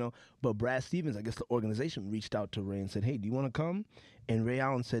think, you know. But Brad Stevens, I guess the organization reached out to Ray and said, hey, do you want to come? And Ray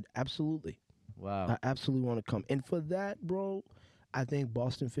Allen said, absolutely. Wow. I absolutely want to come. And for that, bro, I think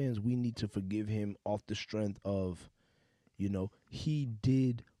Boston fans, we need to forgive him off the strength of, you know, he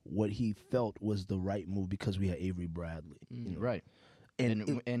did what he felt was the right move because we had Avery Bradley. You know? Right.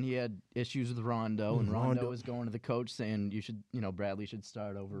 And he had issues with Rondo, and Rondo was going to the coach saying Bradley should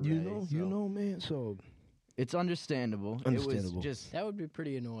start over Ray. You know, man. So it's understandable. Understandable. It was just That would be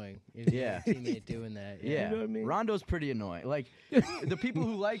pretty annoying if you had a teammate doing that. yeah. You know what I mean? Rondo's pretty annoying. Like the people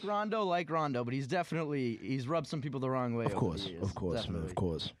who like Rondo, but he's rubbed some people the wrong way. Of over course, the years. of course, man. Definitely.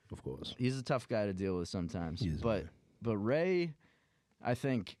 Of course. He's a tough guy to deal with sometimes. He is, but man. Ray,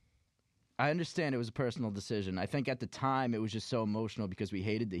 I understand it was a personal decision. I think at the time it was just so emotional because we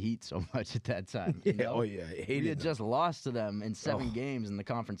hated the Heat so much at that time. you know? Oh yeah, I hated We had them. just lost to them in 7 games in the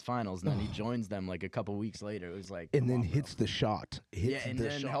conference finals, and then he joins them like a couple weeks later. It was like, and come then on, bro. hits the shot. Hits and the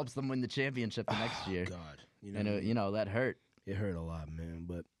then shot. helps them win the championship the next year. God, you know, And that hurt. it hurt a lot, man.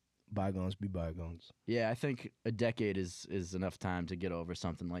 But bygones be bygones. Yeah, I think a decade is enough time to get over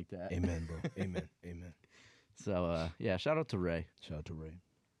something like that. Amen, bro. Amen. Amen. So shout out to Ray. Shout out to Ray.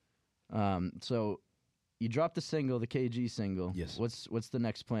 So you dropped the single, the KG single. Yes. What's the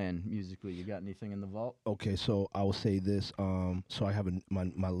next plan musically? You got anything in the vault? Okay, so I will say this. So I have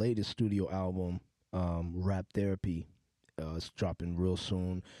my latest studio album, Rap Therapy. It's dropping real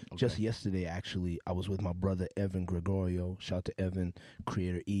soon. Just yesterday, actually, I was with my brother Evan Gregorio. Shout out to Evan,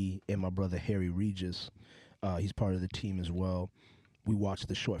 Creator E, and my brother Harry Regis. He's part of the team as well. We watched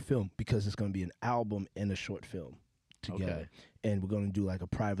the short film because it's going to be an album and a short film together. Okay. And we're going to do like a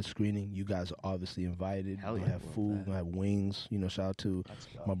private screening. You guys are obviously invited. Hell We're yeah. going to have food. We're going to have wings. You know, shout out to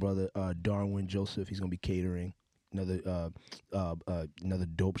my brother Darwin Joseph. He's going to be catering. Another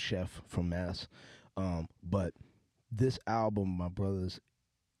dope chef from Mass. But this album, my brothers,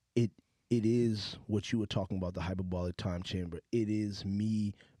 it is what you were talking about, the hyperbolic time chamber. It is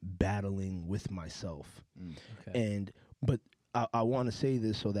me battling with myself. Okay. But I want to say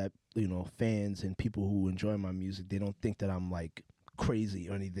this so that, you know, fans and people who enjoy my music, they don't think that I'm like crazy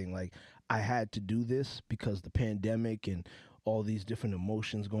or anything. Like, I had to do this because the pandemic and all these different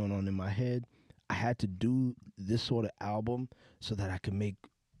emotions going on in my head. I had to do this sort of album so that I could make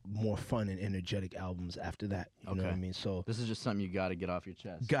more fun and energetic albums after that. You know what I mean? So This is just something you got to get off your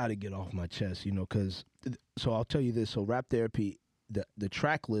chest. got to get off my chest, you know, because so I'll tell you this. So Rap Therapy, the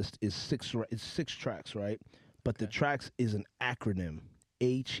track list is 6 tracks, right? But the tracks is an acronym,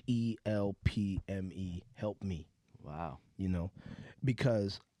 HELPME, help me. Wow. You know,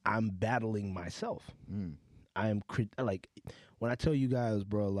 because I'm battling myself. like when I tell you guys,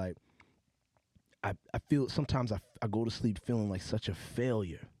 bro, like I feel sometimes I go to sleep feeling like such a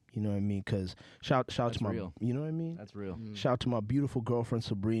failure. You know what I mean? Because shout out to my, real. you know what I mean? That's real. Shout out to my beautiful girlfriend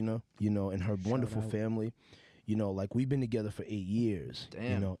Sabrina, you know, and her wonderful out. family. You know, like we've been together for 8 years. You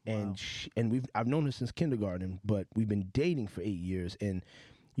Damn, know, wow. and I've known her since kindergarten, but we've been dating for 8 years. And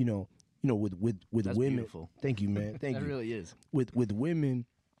you know, with That's women. beautiful. Thank you, man. Thank That you. really is. With women,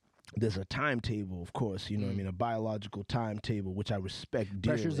 there's a timetable, of course. You know what I mean? A biological timetable, which I respect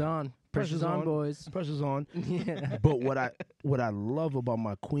dearly. Pressure's on. Pressure's Pressure's on, on. boys. Pressure's on. Yeah. But what I love about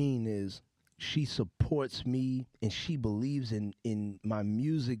my queen is she supports me and she believes in my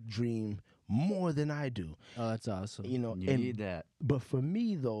music dream more than I do. Oh, that's awesome. You know, You and need that. but for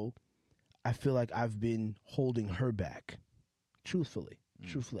me though, I feel like I've been holding her back. Truthfully,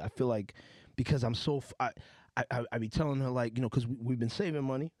 I feel like because I'm so I be telling her like, you know, because we've been saving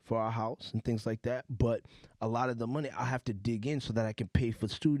money for our house and things like that, but a lot of the money I have to dig in so that I can pay for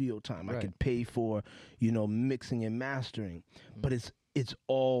studio time. I Right. can pay for, you know, mixing and mastering. But it's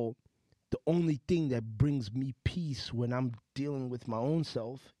all the only thing that brings me peace when I'm dealing with my own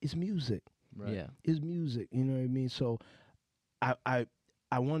self is music. Right. Yeah. Is music. You know what I mean? So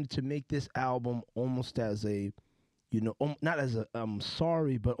I wanted to make this album almost as a, you know, not as a I'm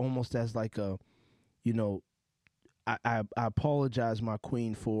sorry, but almost as like a, you know, I apologize, my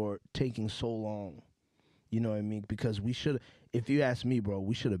queen, for taking so long. You know what I mean? Because we should, if you ask me, bro,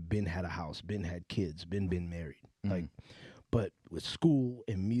 we should have been had a house, been had kids, been married. Like, but with school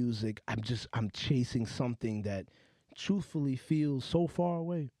and music, I'm chasing something that truthfully feels so far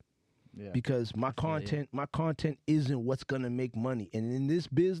away. Yeah. Because my content isn't what's gonna make money, and in this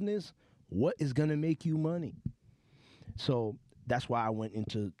business, what is gonna make you money? So that's why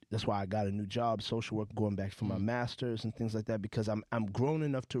I got a new job, social work, going back for my master's and things like that, because I'm grown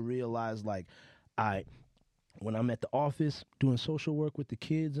enough to realize like when I'm at the office doing social work with the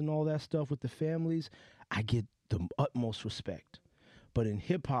kids and all that stuff with the families, I get the utmost respect. But in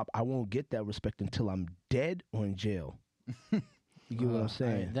hip hop, I won't get that respect until I'm dead or in jail. You get what I'm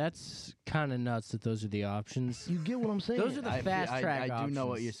saying? That's kind of nuts that those are the options. You get what I'm saying? Those are the fast track I do know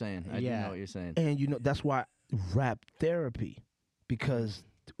what options. you're saying. I do Yeah. know what you're saying. And you know, that's why rap therapy, because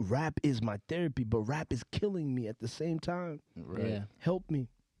rap is my therapy, but rap is killing me at the same time. Right. Yeah. Help me.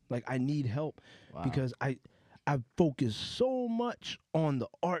 Like I need help Wow. because I focus so much on the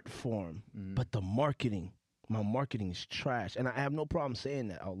art form, but the marketing, my marketing is trash. And I have no problem saying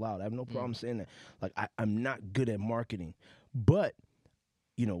that out loud. I have no problem saying that. Like I'm not good at marketing. But,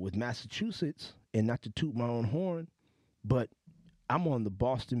 you know, with Massachusetts, and not to toot my own horn, but I'm on the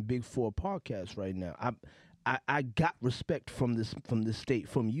Boston Big Four podcast right now. I got respect from this state,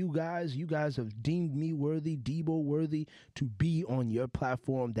 from you guys. You guys have deemed me worthy, Debo worthy, to be on your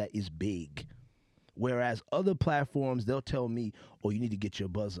platform that is big. Whereas other platforms, they'll tell me, "Oh, you need to get your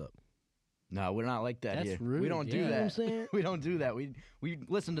buzz up." No, we're not like that That's here. rude, We don't yeah. do You know that. what I'm saying? We don't do that. We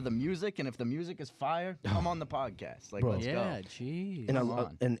listen to the music, and if the music is fire, come on the podcast. Like, Bro. let's Yeah, go. jeez. And Come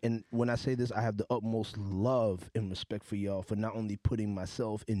on. and when I say this, I have the utmost love and respect for y'all for not only putting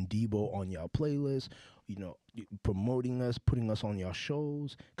myself and Debo on y'all playlist, you know, promoting us, putting us on y'all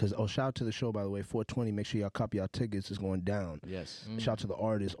shows. Because shout out to the show, by the way, 420. Make sure y'all copy y'all tickets. It's going down. Yes. Shout out to the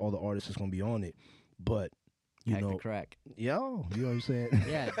artists. All the artists is going to be on it. But you Hack know, the crack. yo, you know what I'm saying?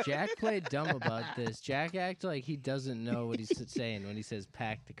 Yeah, Jack played dumb about this. Jack acts like he doesn't know what he's saying when he says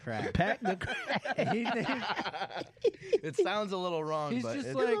 "pack the crap." Pack the crack. He thinks, It sounds a little wrong, he's but just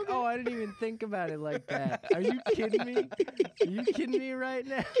it's, like, "Oh, I didn't even think about it like that." Are you kidding me? Are you kidding me right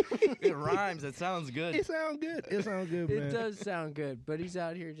now? it rhymes. It sounds good. It sounds good. It sounds good, man. It does sound good, but he's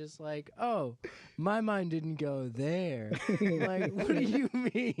out here just like, "Oh, my mind didn't go there." Like, what do you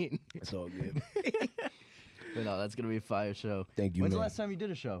mean? It's all good. But no, that's gonna be a fire show. Thank you, When's man. the last time you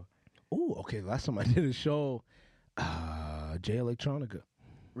did a show? Oh, okay. Last time I did a show, J Electronica.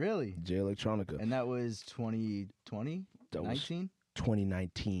 Really? J Electronica. And that was 2020? That was 19?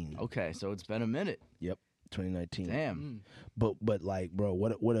 2019. Okay, so it's been a minute. Yep, 2019. Damn. But like, bro,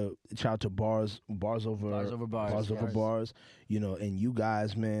 what a shout out to bars over Bars over bars. bars over Bars. bars. You know, and you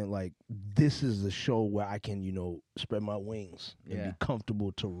guys, man, like this is the show where I can, you know, spread my wings and Yeah. be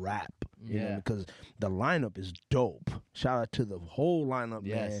comfortable to rap. You know, Yeah. because the lineup is dope. Shout out to the whole lineup,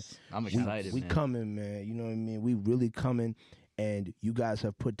 man. Yes. I'm excited, We man. coming, man. You know what I mean? We really coming. And you guys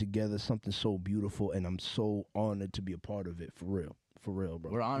have put together something so beautiful, and I'm so honored to be a part of it. For real,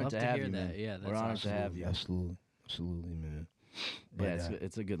 bro. We're honored Love to to have hear you, that. man. Yeah, that's We're honored to have you. Absolutely, man. But, Yeah,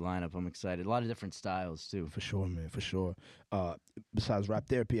 it's a good lineup. I'm excited. A lot of different styles, too. for sure, man, for sure. Besides Rap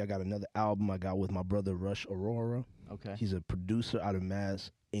Therapy, I got another album I got with my brother Rush Aurora. Okay. He's a producer out of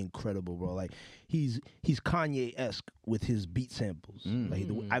Mass. Incredible, bro. Like he's Kanye-esque with his beat samples. Like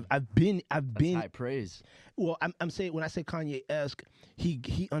I've been High praise. well, I'm saying when I say Kanye-esque,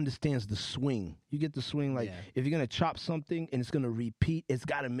 he understands the swing. You get the swing. Like if you're gonna chop something and it's gonna repeat, it's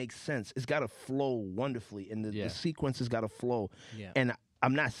gotta make sense. It's gotta flow wonderfully, and the sequence has gotta flow. Yeah. And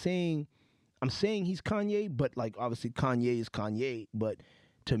I'm saying he's Kanye, but like obviously Kanye is Kanye. But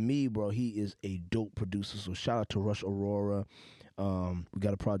to me, bro, he is a dope producer. So shout out to Rush Aurora. We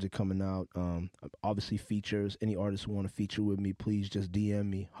got a project coming out. Obviously features. Any artists who want to feature with me, please just DM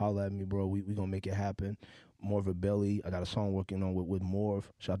me, holla at me, bro. We gonna make it happen. Morva Belly. I got a song working on with Morv.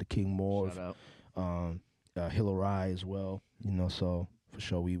 Shout out to King Morv. Shout out. Hillary as well. You know, so for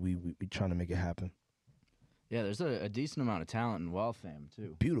sure we trying to make it happen. Yeah, there's a decent amount of talent in Waltham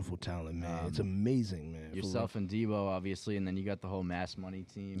too. Beautiful talent, man. It's amazing, man. Yourself and Debo, obviously, and then you got the whole Mass Money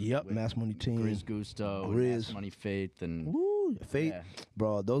team. Yep, with Mass Money team. Grizz Gusto, and Grizz. Mass Money Faith, and Woo, Faith,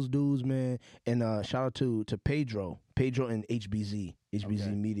 bro, those dudes, man. And shout out to Pedro and HBZ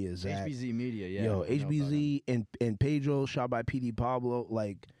Media. Zach. HBZ Media, yeah. Yo, I know about HBZ and Pedro, shot by PD Pablo.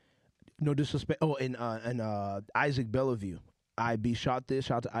 Like, no disrespect. Oh, and Isaac Bellevue. IB shot this.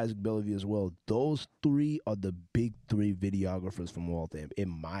 Shout out to Isaac Bellevue as well. Those three are the big three videographers from Waltham, in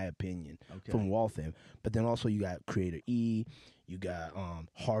my opinion, from Waltham. But then also you got Creator E, you got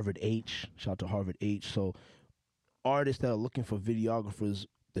Harvard H. Shout out to Harvard H. So artists that are looking for videographers,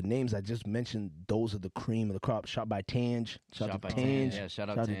 the names I just mentioned, those are the cream of the crop. Shot by Tange. Shout out to Tange. Yeah, shout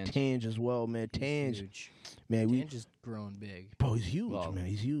out to Tange. Tange as well, man. Tange. Huge. Man, Tange is growing big. Bro, he's huge, Well, man.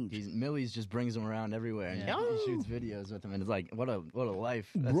 He's huge. Millie's just brings him around everywhere, and Yeah. he shoots videos with him, and it's like, what a life.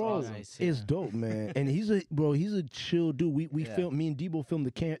 That's Bro, awesome. Nice, it's yeah. dope, man. And he's a chill dude. We filmed, me and Debo filmed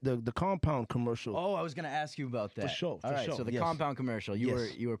the Compound commercial. Oh, I was gonna ask you about that. sure, All for right, sure, so the yes. Compound commercial,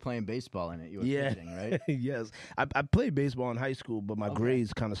 you were playing baseball in it. You were Yeah. pitching, right? Yes. I played baseball in high school, but my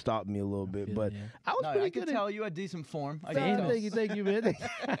grades kind of stopped me a little bit. feel But ya. I was No, pretty I good could tell you had decent form. I Thank could tell. thank you, man. I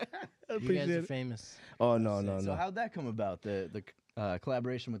You guys appreciate are it. famous. Oh, no. So how'd that come about? The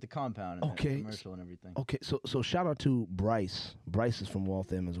collaboration with the Compound and the commercial and everything. Okay, so shout out to Bryce. Bryce is from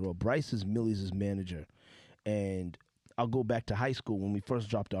Waltham as well. Bryce is Millie's manager. And I'll go back to high school when we first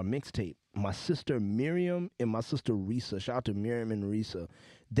dropped our mixtape. My sister Miriam and my sister Risa, shout out to Miriam and Risa,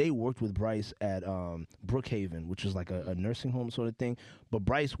 they worked with Bryce at Brookhaven, which is like a nursing home sort of thing. But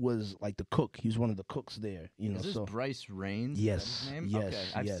Bryce was like the cook. He was one of the cooks there. You know, Is this so Bryce Rains? Is Yes, that his name? yes,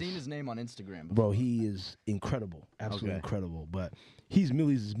 Okay. I've yes. seen his name on Instagram before. bro, he is incredible. Absolutely Okay. incredible. But he's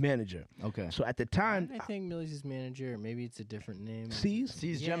Millie's manager. Okay. So at the time, I think Millie's his manager. Maybe it's a different name. C's?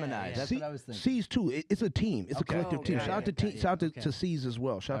 C's Yeah, Gemini. yeah. That's C- what I was thinking. C's too. It's a team. It's a Okay. collective Oh, team. okay. Shout out to Yeah, shout out okay. to C's as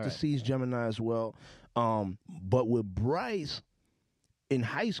well. Shout out to Alright. C's Gemini as well. But with Bryce in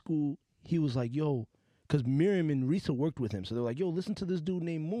high school, he was like, yo, because Miriam and Risa worked with him, so they're like, yo, listen to this dude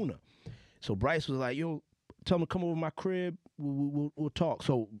named Muna. So Bryce was like, yo, tell him to come over to my crib. We'll talk.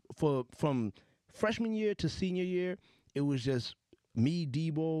 So from freshman year to senior year, it was just me,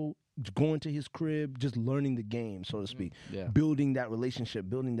 Debo, going to his crib, just learning the game, so to speak, Yeah. building that relationship,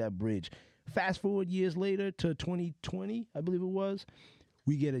 building that bridge. Fast forward years later to 2020, I believe it was,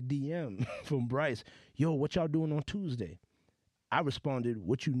 we get a DM from Bryce. Yo, what y'all doing on Tuesday? I responded,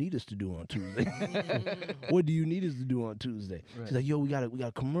 what you need us to do on Tuesday? What do you need us to do on Tuesday? She's like, yo, we got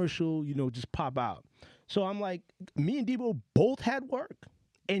a commercial, just pop out. So I'm like, me and Debo both had work.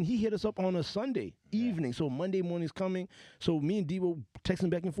 And he hit us up on a Sunday evening. So Monday morning's coming. So me and Debo texting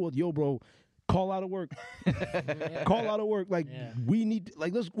back and forth, yo, bro, call out of work. Call out of work. Like, we need,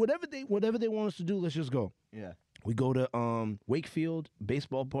 like, let's, whatever they want us to do, let's just go. Yeah. We go to Wakefield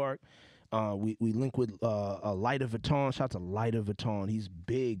Baseball Park. We link with Lighter Vuitton. Shout out to Lighter Vuitton. He's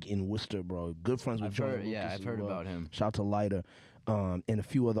big in Worcester, bro. Good friends with I've John heard, Lucas I've as heard well. about him. Shout out to Lighter. And a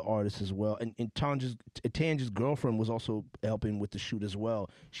few other artists as well. And Tange's girlfriend was also helping with the shoot as well.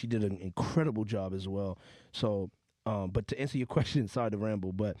 She did an incredible job as well. So, but to answer your question, sorry to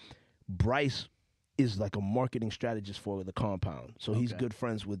ramble, but Bryce is like a marketing strategist for the Compound. So he's good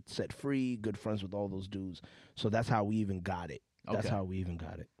friends with Set Free, good friends with all those dudes. So that's how we even got it. That's how we even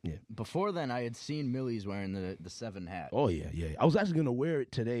got it. Yeah. Before then, I had seen Millie's wearing the 7 hat. Oh yeah. I was actually gonna wear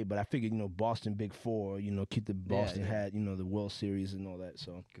it today, but I figured, Boston Big Four, keep the Boston hat, the World Series and all that.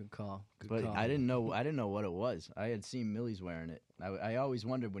 So Good call. Good But call. I didn't know what it was. I had seen Millie's wearing it. I always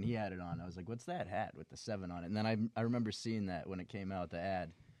wondered when he had it on. I was like, "What's that hat with the 7 on it?" And then I remember seeing that when it came out, the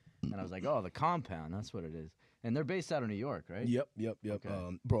ad, and I was like, "Oh, the Compound. That's what it is." And they're based out of New York, right? Yep. Okay.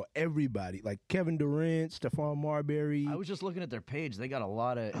 Bro, everybody like Kevin Durant, Stephon Marbury. I was just looking at their page. They got a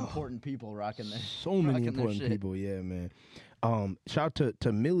lot of important people rocking their So many rocking their important shit. people, yeah, man. Shout out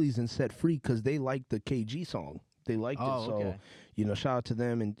to Millie's and Set Free because they like the KG song. They liked Oh, it. So, okay. shout out to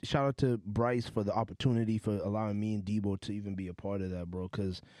them and shout out to Bryce for the opportunity for allowing me and Debo to even be a part of that, bro.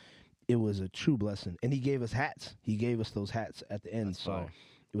 Because it was a true blessing, and he gave us hats. He gave us those hats at the end. That's So fire.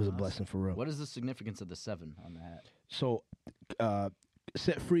 it was a blessing for real. What is the significance of the 7 on the hat? So,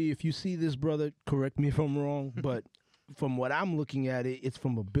 Set Free, if you see this, brother, correct me if I'm wrong, but from what I'm looking at it, it's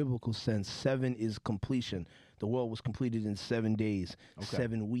from a biblical sense. 7 is completion. The world was completed in 7 days, Okay.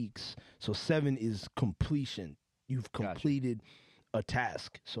 7 weeks. So 7 is completion. You've Gotcha. completed a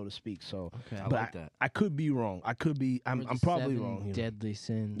task, so to speak. So, Okay, I but like that. I could be wrong. I could be. I'm probably 7 wrong. Deadly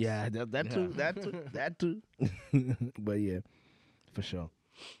sins. Yeah, that too. Yeah. That too. But yeah, for sure.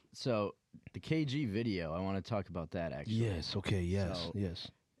 So the KG video, I want to talk about that actually. Yes. Okay. Yes. So- yes.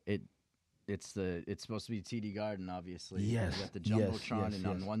 It's supposed to be TD Garden, obviously. Yes, You got the yes, Jumbotron, yes, and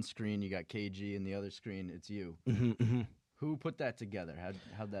on yes. one screen you got KG, and the other screen it's you. Mm-hmm. Who put that together?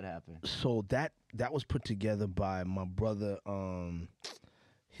 How'd that happen? So that was put together by my brother.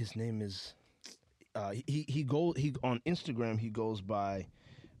 His name is he on Instagram he goes by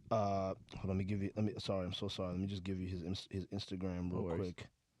hold on, sorry, I'm so sorry. Let me just give you his Instagram No real worries. quick.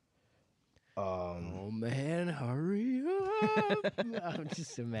 Oh man, hurry up! I would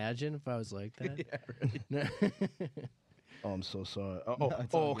just imagine if I was like that. I'm so sorry.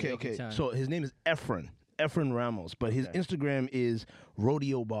 it's all Okay, good. okay. Take your time. So his name is Efren Ramos, but his Okay. Instagram is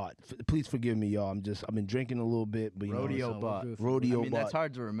Rodeo Bot. Please forgive me, y'all. I've been drinking a little bit, but Rodeo So Bot. we're good. Rodeo I mean, Bot. that's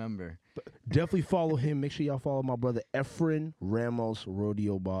hard to remember. Definitely follow him. Make sure y'all follow my brother Efren Ramos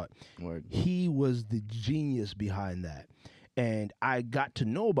Rodeo Bot. Word. He was the genius behind that. And I got to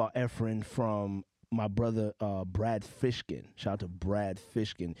know about Efren from my brother Brad Fishkin. Shout out to Brad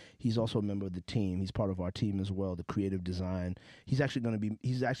Fishkin. He's also a member of the team. He's part of our team as well, the creative design. He's actually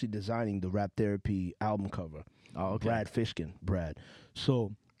designing the Rap Therapy album cover. Oh, okay. Brad Fishkin.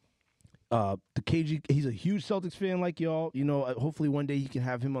 So the KG, he's a huge Celtics fan like y'all. Hopefully one day he can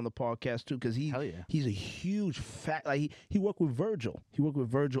have him on the podcast too, because Hell yeah. he's a huge he worked with Virgil. He worked with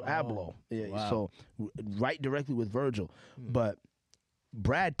Virgil Abloh. Yeah, wow. so right directly with Virgil. But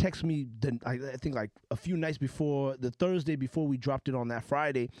Brad texted me, I think like a few nights before, the Thursday before we dropped it on that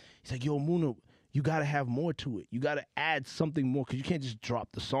Friday. He's like, yo, Muna, you got to have more to it. You got to add something more, because you can't just drop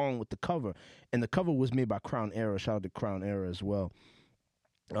the song with the cover. And the cover was made by Crown Era. Shout out to Crown Era as well.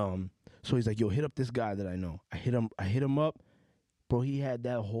 So he's like, yo, hit up this guy that I know. I hit him up. Bro, he had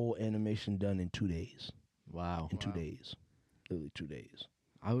that whole animation done in 2 days. Wow. In 2 days. Literally 2 days.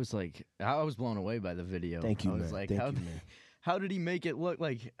 I was blown away by the video. Thank you, I was man. like, Thank how, you, man. how did he make it look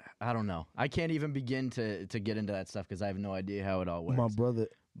like? I don't know. I can't even begin to get into that stuff because I have no idea how it all works. My brother,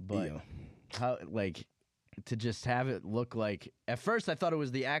 but yeah. how to just have it look like, at first I thought it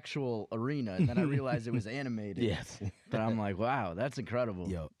was the actual arena, and then I realized it was animated. Yes. But I'm like, wow, that's incredible.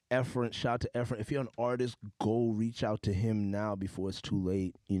 Yo, Efren, shout out to Efren. If you're an artist, go reach out to him now before it's too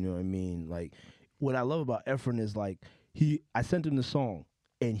late. You know what I mean? Like, what I love about Efren is like, I sent him the song,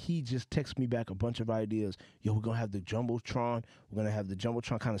 and he just texted me back a bunch of ideas. Yo, we're gonna have the Jumbotron. We're gonna have the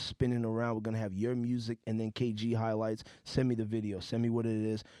Jumbotron kind of spinning around. We're gonna have your music and then KG highlights. Send me the video. Send me what it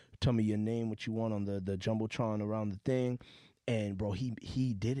is. Tell me your name, what you want on the Jumbotron around the thing. And bro, he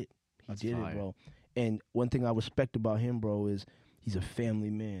did it. He That's did fire. it, bro. And one thing I respect about him, bro, is he's a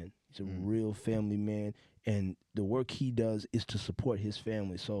family man. He's a real family man. And the work he does is to support his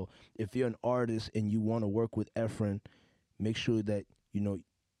family. So if you're an artist and you want to work with Efren, make sure that,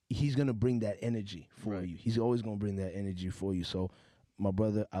 he's going to bring that energy for Right. you. He's always going to bring that energy for you. So, my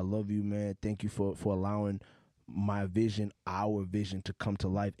brother, I love you, man. Thank you for allowing my vision, our vision to come to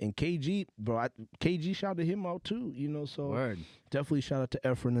life. And KG, bro, KG shouted him out too, so Word. definitely shout out to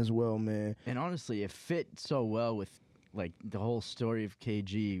Efren as well, man. And honestly, it fit so well with like the whole story of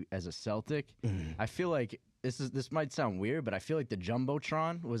KG as a Celtic. I feel like this might sound weird, but I feel like the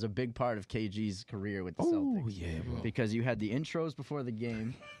Jumbotron was a big part of KG's career with the Celtics. Oh, yeah, bro. Because you had the intros before the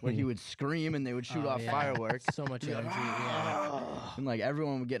game where he would scream and they would shoot Oh, off yeah. fireworks. So much energy. Yeah. And like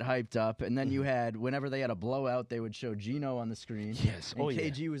everyone would get hyped up, and then you had whenever they had a blowout, they would show Gino on the screen. Yes. And Oh, yeah.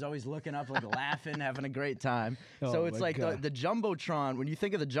 KG was always looking up, like laughing, having a great time. Oh, So it's my like God. the Jumbotron. When you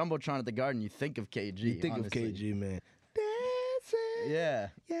think of the Jumbotron at the Garden, you think of KG. You think honestly. of KG, man. Dancing. Yeah.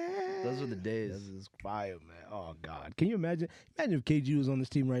 Yeah. Those were the days. This is fire, man. Oh, God. Can you imagine? Imagine if KG was on this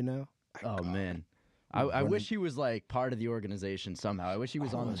team right now. Oh man. I wish he was like part of the organization somehow. I wish he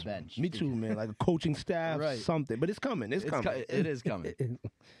was on the bench. Me too, man. Like a coaching staff, Right. something. But it's coming. It's coming. It is coming.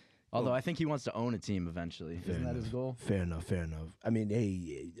 Although I think he wants to own a team eventually. Isn't that his goal? Fair enough. Fair enough. I mean,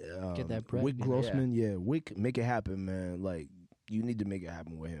 hey, Get that bread, Wick man. Grossman, yeah, Wick, make it happen, man. Like you need to make it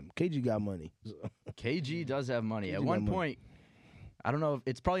happen with him. KG got money. KG does have money. KG At got one money. point, I don't know if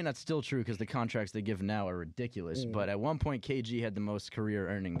it's probably not still true because the contracts they give now are ridiculous. But at one point, KG had the most career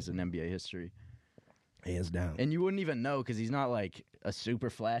earnings in NBA history. Hands down. And you wouldn't even know because he's not like a super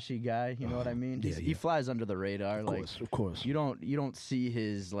flashy guy. You know what I mean? Yeah, He flies under the radar. Of course. You don't see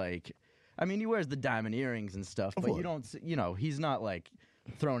his like. I mean, he wears the diamond earrings and stuff, but you don't. He's not like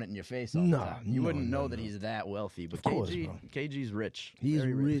throwing it in your face all the time. You wouldn't know that he's that wealthy. But KG's rich. He's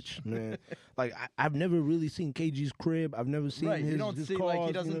Very rich, man. Like I've never really seen KG's crib. I've never seen his. You don't his see cars,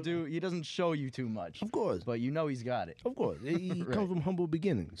 like he doesn't show you too much. Of course, but you know he's got it. Of course, he comes from humble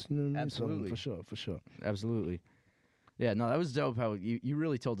beginnings. You know what I mean? Absolutely, So, for sure. Absolutely. Yeah, no, that was dope. How you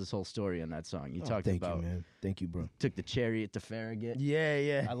really told this whole story in that song. You talked about. Thank you, man. Thank you, bro. Took the chariot to Farragut.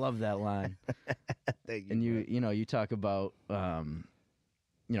 Yeah. I love that line. Thank you. And you talk about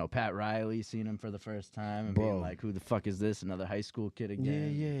Pat Riley, seeing him for the first time and being like, who the fuck is this? Another high school kid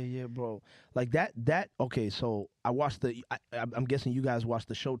again? Yeah, bro. Like that. Okay, so I watched I'm guessing you guys watched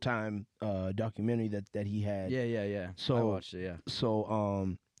the Showtime documentary that he had. Yeah. So I watched it. Yeah.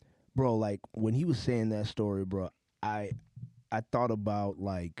 So bro, like when he was saying that story, bro, I thought about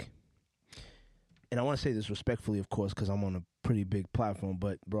like, and I want to say this respectfully, of course, because I'm on a pretty big platform,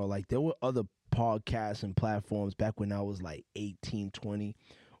 but bro, like there were other podcasts and platforms back when I was like 18, 20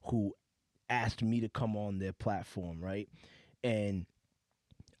 who asked me to come on their platform, right? And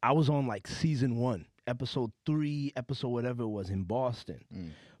I was on like season 1, episode 3, episode whatever it was in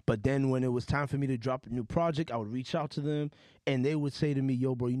Boston. But then when it was time for me to drop a new project, I would reach out to them and they would say to me,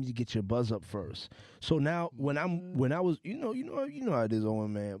 yo, bro, you need to get your buzz up first. So now when I was, you know how it is,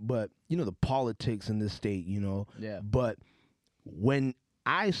 Owen, man, but the politics in this state, Yeah. But when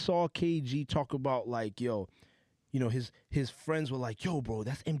I saw KG talk about like, yo, his friends were like, yo, bro,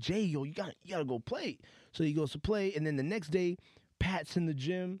 that's MJ, yo, you gotta go play. So he goes to play, and then the next day, Pat's in the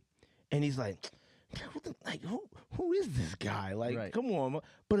gym, and he's like, who is this guy? Like, right. Come on,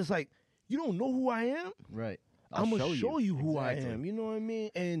 but it's like, you don't know who I am? Right. I'm gonna show you who exactly. I am. You know what I mean?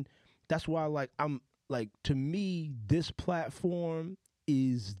 And that's why, like, I'm like, to me, this platform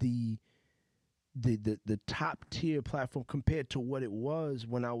is the top tier platform compared to what it was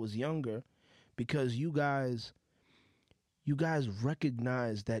when I was younger, because you guys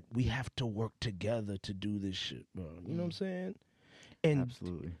recognize that we have to work together to do this shit, bro. You know what I'm saying? And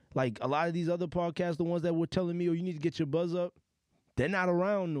absolutely, like a lot of these other podcasts, the ones that were telling me, oh, you need to get your buzz up, they're not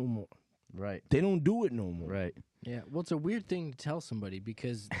around no more. Right. They don't do it no more. Right. Yeah. Well, it's a weird thing to tell somebody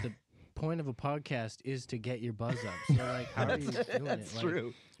because the point of a podcast is to get your buzz up. So like, how are you doing it? That's Like,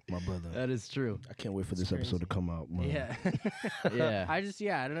 true. My brother. That is true. I can't wait for this crazy. episode to come out, bro. Yeah. Yeah. I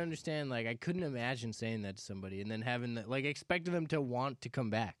don't understand. Like, I couldn't imagine saying that to somebody and then having like expecting them to want to come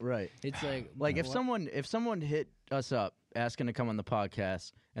back. Right. It's like if someone hit us up asking to come on the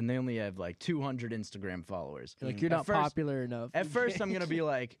podcast and they only have like 200 Instagram followers, like you're at not first- popular enough. At first, I'm gonna be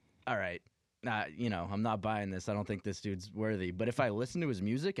like, all right. I'm not buying this. I don't think this dude's worthy. But if I listen to his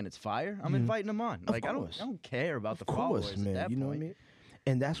music and it's fire, I'm inviting him on. Like I don't care about the followers man. at that You know point. what I mean?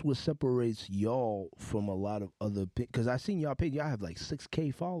 And that's what separates y'all from a lot of other, because I seen y'all page. Y'all have like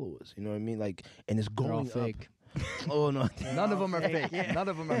 6K followers. You know what I mean? Like, and it's They're all going fake. up. Oh no, None of them are fake. None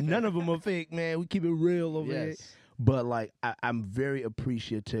of them are fake. none of them are fake, man. We keep it real over here. Yes. But like, I'm very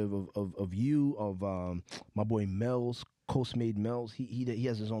appreciative of you, of my boy Mel's, Coastmade Mel's. He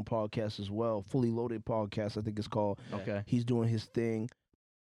has his own podcast as well, Fully Loaded Podcast, I think it's called. Okay. He's doing his thing.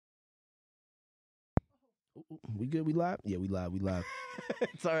 We good? We live? Yeah, we live.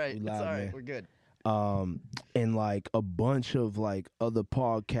 It's all right. We It's live, all right. man. We're good. And like a bunch of like other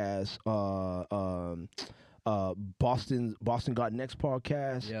podcasts, Boston Got Next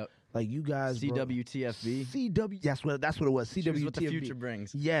podcast. Yep. Like you guys, bro. CWTFB. CW. That's what it was. Choose CWTFB. what the future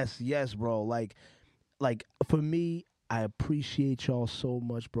brings. Yes, bro. Like for me, I appreciate y'all so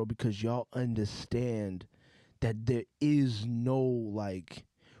much, bro, because y'all understand that there is no like,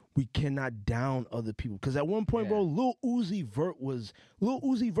 we cannot down other people. Because at one point, Yeah. bro, Lil Uzi Vert was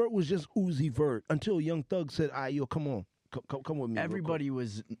just Uzi Vert until Young Thug said, "All right, yo, come on, come with me." real Everybody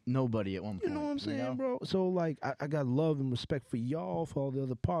was nobody at one quick." point. You know what I'm saying, bro? So like, I got love and respect for y'all, for all the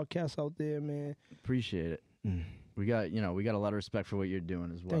other podcasts out there, man. Appreciate it. We got a lot of respect for what you're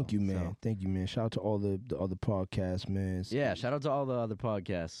doing as well. Thank you, man. So. Thank you, man. Shout out to all the other podcasts, man. Yeah, shout out to all the other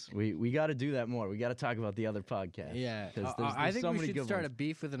podcasts. We got to do that more. We got to talk about the other podcasts. Yeah, 'Cause there's I think so we many should good start ones. a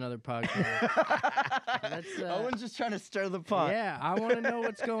beef with another podcast. That's, Owen's just trying to stir the pot. yeah, I want to know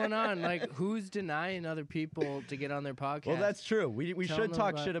what's going on. Like, who's denying other people to get on their podcast? Well, that's true. We Tell should them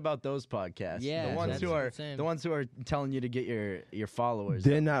talk about- shit about those podcasts. Yeah, the ones that's who what are I'm saying. the ones who are telling you to get your followers.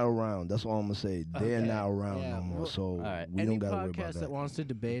 They're not around. That's all I'm gonna say. They're Okay. not around Yeah, no more. well, So right. we Any don't gotta worry podcast about that that. wants to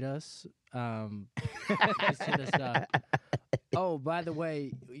debate us, just hit us up. Oh, by the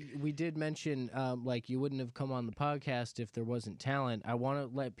way, we did mention like you wouldn't have come on the podcast if there wasn't talent. I want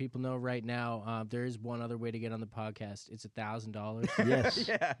to let people know right now there is one other way to get on the podcast. It's $1,000. Yes.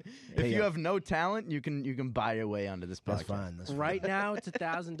 Yeah. Pay If you up. have no talent, you can buy your way onto this podcast. That's fine. That's fine. Right now it's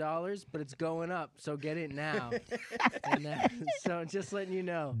 $1,000, but it's going up. So get it now. And so just letting you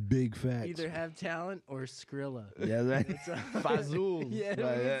know, Big facts. either have talent or Skrilla. Yeah, right. Fazul. Yeah, we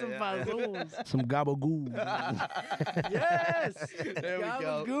Yeah, need some yeah, fazools. Some gabagool. Yes. There we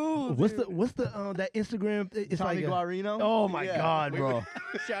go. Gabagool, What's dude. that Instagram? It's Tommy like Guarino. oh my Yeah. God, bro.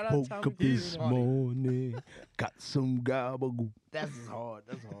 Shout out Woke Tommy up this Guarino. morning, got some gabagool. That's hard.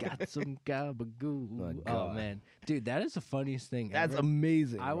 That's hard. Got some gabagool. My Oh God. man, dude, that is the funniest thing. That's ever.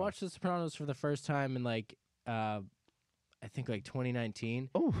 amazing. I bro. watched The Sopranos for the first time in like, I think like 2019,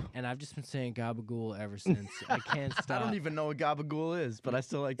 Oh, and I've just been saying gabagool ever since. I can't I stop. don't even know what gabagool is, but I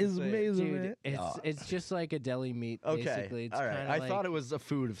still like to it's say it. amazing, Dude, man. it's just like a deli meat. Okay, Basically. It's all right. kinda I like, thought it was a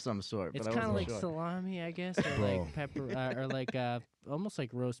food of some sort, It's but I kind of wasn't like sure. salami, I guess, or Bro. like pepper, or like almost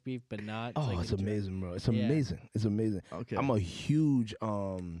like roast beef, but not. Oh, like it's a dry- amazing, bro. It's Yeah. amazing. It's amazing. Okay. I'm a huge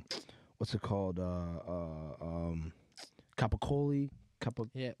what's it called? Capicoli.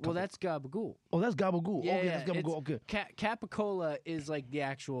 Yeah, well, that's gabagool. Oh, that's gabagool. Yeah, okay, yeah, that's gabagool. Okay. Capicola is like the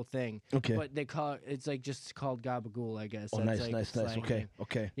actual thing, Okay. but they call it's like just called gabagool, I guess. Oh, That's nice, like nice, nice. slang Okay, name.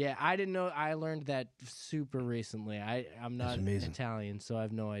 okay. Yeah, I didn't know. I learned that super recently. I'm not amazing. Italian, so I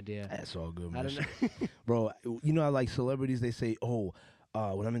have no idea. That's all good, I man. don't know. Bro, you know how like celebrities, they say, oh,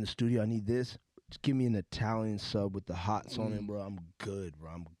 when I'm in the studio, I need this. Just give me an Italian sub with the hots on it, bro. I'm good, bro.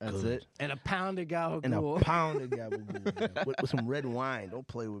 I'm That's good. it. And a pound of And gabagool. a pound of gabagool, man. with some red wine. Don't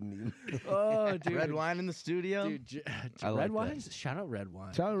play with me. Oh, dude. Red wine in the studio. Dude, I red like that. wine. Shout out red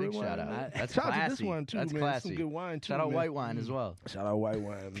wine. Shout out Big red wine, shout out. man. That's Shout out to classy. this one too, That's man. classy. Some good wine too. Shout out man. white wine as well. Shout out white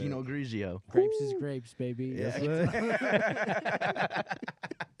wine, man. Pinot Grigio. Grapes is grapes, baby. Yes, That's sir.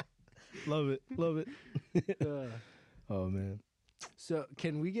 Love it, love it. what- uh, Oh man. so,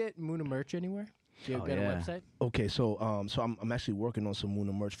 can we get Muna merch anywhere? Do you Oh, got a yeah. website? Okay, so I'm actually working on some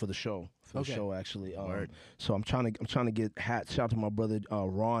Muna merch for the show. Okay. Actually. Word. So I'm trying to get hats. Shout out to my brother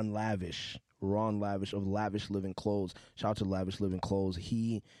Ron Lavish of Lavish Living Clothes. Shout out to Lavish Living Clothes.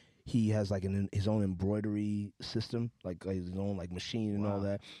 He has like his own embroidery system, like his own like machine and all Wow.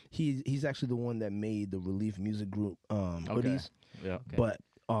 that. He's actually the one that made the Relief Music Group hoodies. Yeah. Okay. But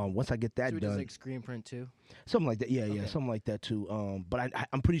once I get that so he done, does like screen print too. something like that. Yeah, Okay. something like that too. But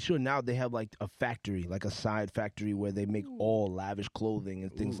I'm pretty sure now they have like a factory, like a side factory where they make all lavish clothing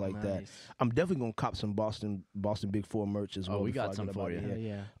and things Ooh, like that. nice. I'm definitely gonna cop some Boston Big Four merch as well. Oh, we before got I some get for about you. it,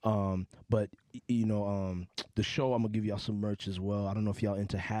 Yeah. But the show, I'm gonna give y'all some merch as well. I don't know if y'all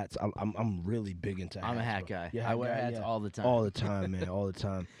into hats. I'm really big into hats. I'm a hat bro. guy. Yeah, I wear guy, hats yeah. all the time. All the time, man, all the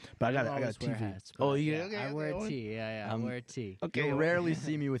time. But I got don't a always wear TV. hats, Oh but yeah, yeah, okay, I okay, wear a okay. tee. Yeah, I wear a tee. Okay, You'll well, rarely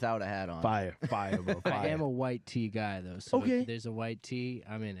see me without a hat on. Fire, bro, fire. I am a white tee guy though, so Okay. if there's a white tee,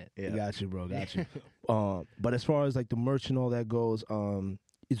 I'm in it. Yeah. Got you, bro. Got you. But as far as like the merch and all that goes,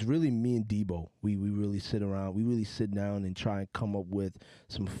 it's really me and Debo. We really sit around. We really sit down and try and come up with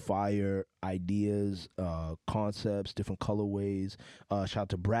some fire ideas, concepts, different colorways. Shout out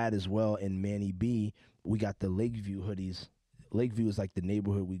to Brad as well and Manny B. We got the Lakeview hoodies. Lakeview is like the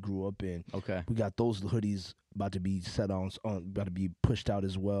neighborhood we grew up in. Okay. We got those hoodies about to be set on about to be pushed out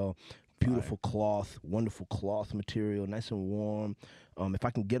as well. Beautiful cloth, wonderful cloth material, nice and warm. If I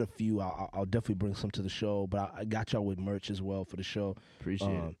can get a few, I'll definitely bring some to the show. But I got y'all with merch as well for the show. Appreciate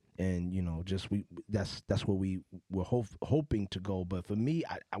it. And just that's where we're hoping to go. But for me,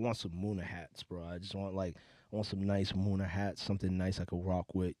 I want some Muna hats, bro. I just want some nice Muna hats, something nice I could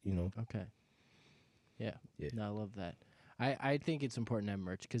rock with. Okay. Yeah. Yeah. No, I love that. I think it's important to have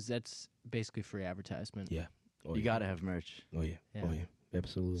merch because that's basically free advertisement. Yeah. Oh, You yeah. gotta have merch. Oh yeah. Yeah. Oh yeah.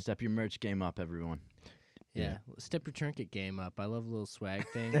 Absolutely. Step your merch game up, everyone. Yeah. Step your trinket game up. I love a little swag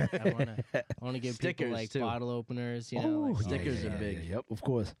thing. I wanna give people Stickers, like too. bottle openers. You know, like yeah, stickers yeah, are yeah, big. yeah, Yep, of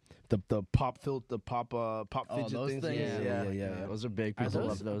course. The pop pop Oh, fidget those things. things. Yeah. Those are big. Are People those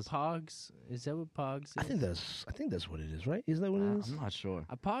love those. Pogs? Is that what Pogs is? I think that's what it is, right? Is that what it is? I'm not sure.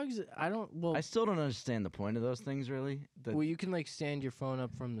 Pogs. I don't. Well, I still don't understand the point of those things, really. well, you can like stand your phone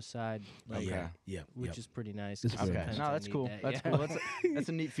up from the side, like, Okay. Yeah. which is pretty nice. It's 'cause very Okay. nice. sometimes No, I that's need cool. that, That's yeah. cool. That's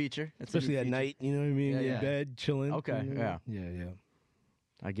a neat feature. That's a Especially neat at feature. night, you know what I mean? Yeah, In yeah. bed, chilling. Okay, you know? Yeah.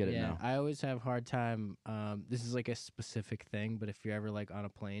 I get it Yeah, now. I always have a hard time. This is like a specific thing, but if you're ever like on a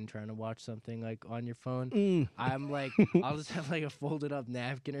plane trying to watch something like on your phone, I'm like, I'll just have like a folded up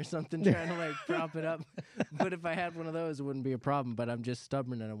napkin or something trying to like prop it up. But if I had one of those, it wouldn't be a problem. But I'm just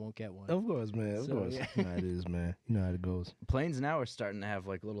stubborn and I won't get one. Of course, man. Of So, course. yeah. You know how it is, man. You know how it goes. Planes now are starting to have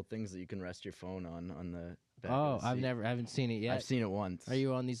like little things that you can rest your phone on back Oh, of the I seat. haven't seen it yet. I've seen it once. Are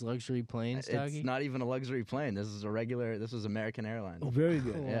you on these luxury planes, Doggy? It's not even a luxury plane. This was American Airlines. Oh, very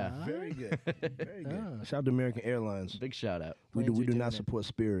good. Yeah. Very good. Very good. Oh. Shout out to American Airlines. Big shout out. We Planes are do doing not it. support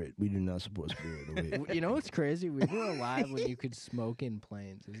Spirit. We do not support Spirit. over here. You know what's crazy? We were alive when you could smoke in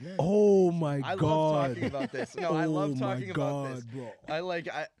planes, isn't it? Oh my I God! love talking about this. No, I love Oh, my talking about this. God,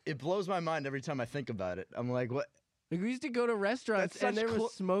 bro. It blows my mind every time I think about it. I'm like, what? Like, we used to go to restaurants That's and such there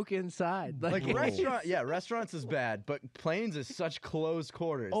was smoke inside. Like Bro. restaurants is bad, but planes is such close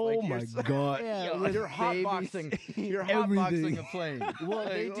quarters. Oh like, my you're so- God! Yeah, Yo, with you're babies. hotboxing. You're Everything. hotboxing a plane. Well,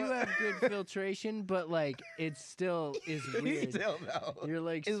 they Like, do what? have good filtration, but like it still is weird. Still no. You're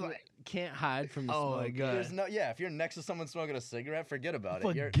like, It's can't hide from the Oh, smoke. my God. There's no. Yeah, if you're next to someone smoking a cigarette, forget about it.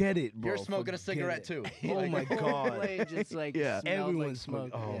 Forget it, bro. You're smoking a Forget cigarette it. too. Oh Like, my The whole God. plane just like Yeah. smells Everyone's like smoke.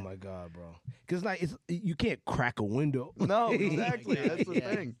 smoking. Oh Yeah. my God, bro! Because like you can't crack a window. No, exactly. That's the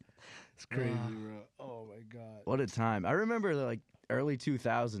Yeah. thing. It's crazy, Ah. bro. Oh my God. What a time. I remember like early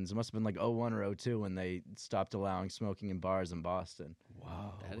 2000s. It must have been like 01 or 02 when they stopped allowing smoking in bars in Boston.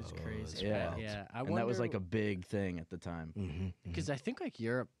 Wow, That is wow, crazy. that's Yeah. wild. Yeah. I And wonder, that was like a big thing at the time. Mm-hmm, because I think like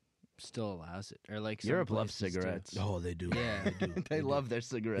Europe still allows it, or like some Europe loves places do. cigarettes. Oh, they do. Yeah. they do. They do. love their They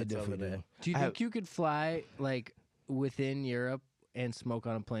cigarettes over definitely there. do. Do you I think you could fly like within Europe and smoke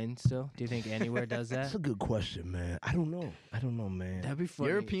on a plane still? Do you think anywhere does That's that? a good question, man. I don't know, man. That'd be funny.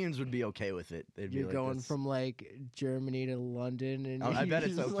 Europeans would be okay with it. They'd You're be like, going "That's- from like Germany to London, and I bet you're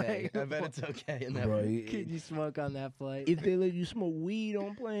it's just okay. like, I bet it's okay in that. Bro, Can you smoke on that flight? if they let you smoke weed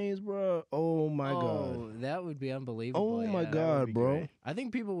on planes, bro, oh my God. Oh, that would be unbelievable. Oh my yeah. that would God, be bro. great. I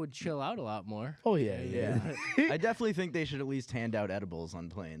think people would chill out a lot more. Oh yeah, yeah. Yeah. I definitely think they should at least hand out edibles on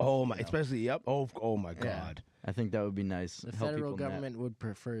planes. Oh my, you know? especially yep. Oh my Yeah. God. I think that would be nice. The Help federal people nap. government would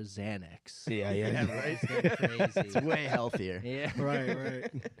prefer Xanax. Yeah, Yeah, right. They're crazy. It's way healthier. Yeah. right.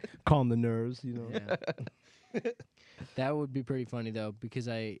 Calm the nerves, you know. Yeah. That would be pretty funny though, because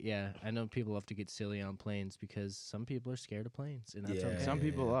I know people love to get silly on planes because some people are scared of planes, and that's Yeah. okay. Some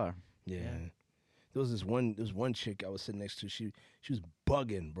people are. Yeah. Yeah. There was one chick I was sitting next to. She was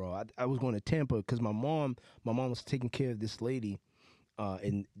bugging, bro. I was going to Tampa because my mom was taking care of this lady,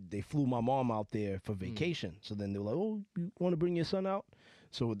 and they flew my mom out there for vacation. So then they were like, "Oh, you want to bring your son out?"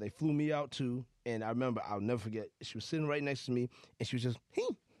 So they flew me out too. And I remember, I'll never forget. She was sitting right next to me, and she was just,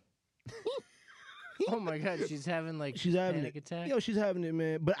 Oh my God, she's having like she's having panic it. attack. Yo, she's having it,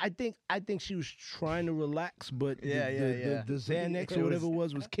 man. But I think she was trying to relax, but Yeah, the Xanax It or whatever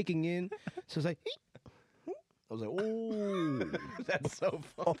was kicking in. So it's like, I was like, oh, That's so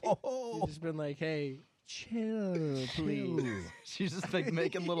funny. oh. She's just been like, hey, chill, please. She's just like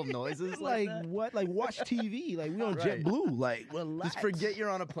making little noises like, Like that. what? Like watch TV. Like we on Right. JetBlue. Like relax. Just forget you're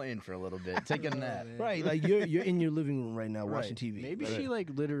on a plane for a little bit. Take a nap. man. Right. Like you're in your living room right now watching Right. TV. Maybe Right. she like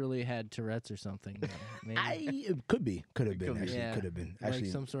literally had Tourette's or something. though. Maybe. It could be. Could have been. could be. Actually, Yeah. could have been. Like Actually.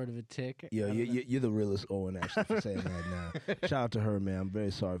 some sort of a tick. Yo, I don't know. you're the realest Owen actually for saying that now. Shout out to her, man. I'm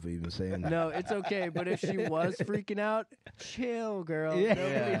very sorry for even saying that. No, it's okay. But if she was freaking out, chill, girl.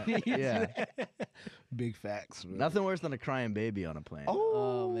 Yeah. Nobody needs Yeah. that. Big facts. Man. Nothing worse than a crying baby on a plane.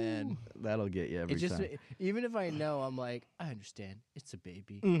 Oh man. That'll get you every It just time. even if I know, I'm like, I understand. It's a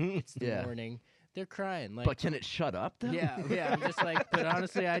baby. Mhm. It's the Yeah. morning. They're crying. Like, But can it shut up though? yeah. I'm just like, but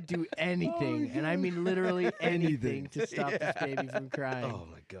honestly, I'd do anything, and I mean literally anything to stop this baby from crying. Oh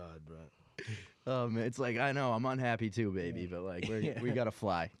my God, bro. Oh man, it's like I know I'm unhappy too, baby, but like we gotta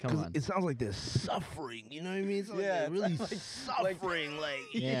fly. Come Because on. it sounds like they're suffering. You know what I mean? It's like Yeah, they're it really sounds suffering. Like,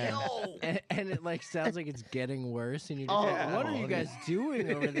 Yeah. yo. And it like sounds like it's getting worse, and you're just Oh, like, what are you guys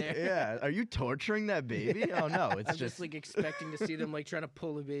doing over there? Yeah, are you torturing that baby? Oh no, it's I'm just like expecting to see them like trying to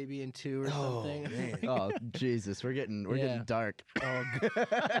pull a baby in two or Oh, something. man. oh Jesus, we're getting Yeah. getting dark. Oh,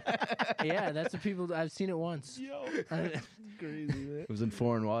 Yeah, that's what people. I've seen it once. yo. Crazy, man. It was in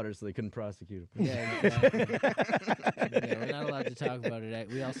foreign waters, so they couldn't prosecute him. Yeah, exactly. Yeah, we're not allowed to talk about it.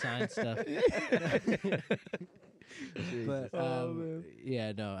 We all sign stuff. But Oh, man.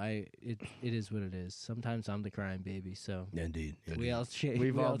 yeah, no, it is what it is. Sometimes I'm the crying baby, so Yeah, indeed. we all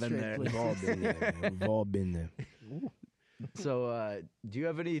We've all been trade there. We've all places. been there. Man. We've all been there. So, do you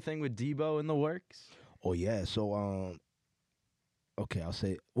have anything with Debo in the works? Oh yeah. So okay, I'll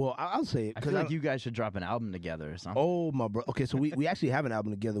say. Well, I'll say it I feel because like you guys should drop an album together or something. Oh my bro. Okay, so we actually have an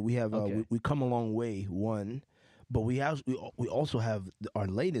album together. We have Okay. we come a long way one, but we also have our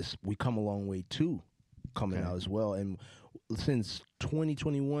latest We Come a Long Way 2 coming Okay. out as well. And since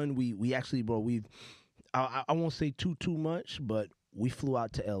 2021, we actually I won't say too much, but we flew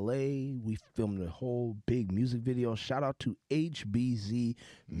out to LA. We filmed a whole big music video. Shout out to HBZ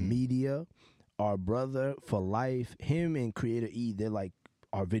Media, our brother for life. Him and Creator E, they're like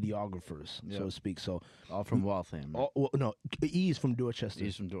our videographers, so Yep. to speak. So All from Waltham. no, E's from Dorchester.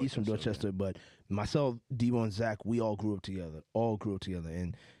 He's from He's from Dorchester, Dorchester. But myself, Devo, and Zach, we all grew up together.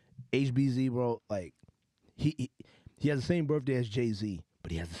 And HBZ, bro, like he has the same birthday as Jay-Z,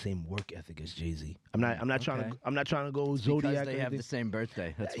 but he has the same work ethic as Jay-Z. I'm not trying to go Zodiac. Because they or have anything. the same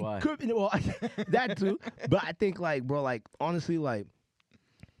birthday. That's why. Well, that too. But I think, like, bro, like, honestly, like,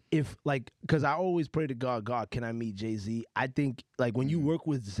 if, like, because I always pray to God, can I meet Jay-Z? I think, like, when you work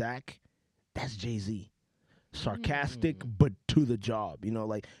with Zach, that's Jay-Z. Sarcastic, but to the job. You know,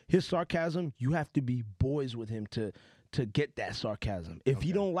 like, his sarcasm, you have to be boys with him to get that sarcasm. If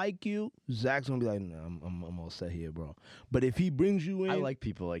he don't like you, Zach's gonna be like, "No, I'm all set here, bro." But if he brings you in, I like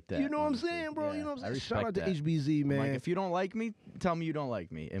people like that. you know honestly. what I'm saying, bro. Yeah, You know what I I'm saying. Shout out to respect that. HBZ, I'm man. like, if you don't like me, tell me you don't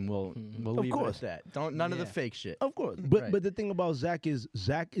like me, and we'll leave course. it at that. Don't none of the Yeah. fake shit. Of course, but Right. but the thing about Zach is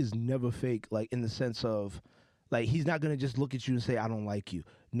never fake. Like, in the sense of, like, he's not gonna just look at you and say, "I don't like you."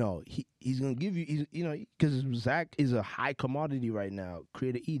 No, he's gonna give you, you know, because Zach is a high commodity right now.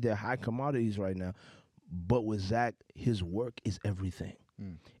 Creator E, they're high commodities right now. But with Zach, his work is everything,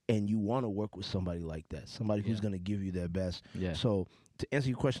 and you want to work with somebody like that, somebody who's gonna give you their best. Yeah. So to answer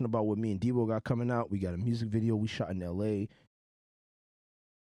your question about what me and Devo got coming out, we got a music video we shot in L.A.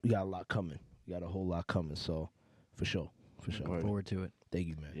 We got a lot coming. We got a whole lot coming. So for sure. Word. Forward to it. Thank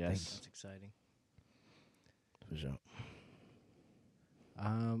you, man. Yes. That's exciting. Thank you. For sure.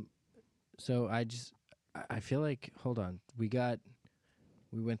 So I feel like, hold on, we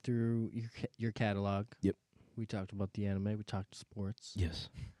went through your catalog. Yep. We talked about the anime. We talked sports. Yes.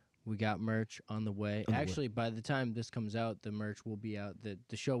 We got merch on the way. On the way. Actually, by the time this comes out, the merch will be out. The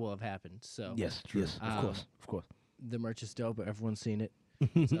show will have happened. So Yes. Yes. Of course. the merch is dope. Everyone's seen it.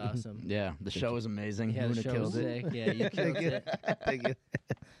 It's awesome. Yeah, the show is amazing. Yeah, the Luna show killed was it. sick. Yeah, you killed it. Thank you.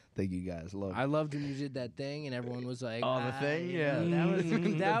 Thank you, guys. Love. I loved when you did that thing, and everyone was like, Oh, the thing? Yeah.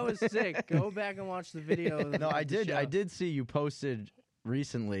 that was sick. Go back and watch the video. Of No, the I did. I show. did see you posted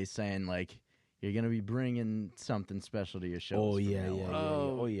recently saying like you're gonna be bringing something special to your shows. Oh from yeah, now yeah, on. yeah.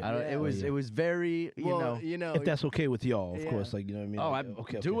 Oh, Oh yeah. I don't, Yeah. it was yeah. it was very you know. If that's okay with y'all, of Yeah. course. Like, you know what I mean. Oh, Like, I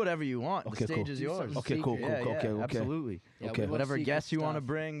okay, do okay. whatever you want. Okay, The stage cool. is Do yours. something Okay, cool, secret. cool, Yeah, cool. yeah, Okay, okay. absolutely. Yeah, Okay. we love Whatever secret guests you want to stuff.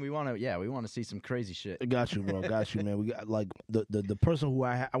 bring, we want to see some crazy shit. Got you, bro. Got you, man. We got, like, the person who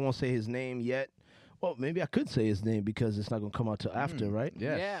I won't say his name yet. Well, maybe I could say his name because it's not gonna come out till after, right?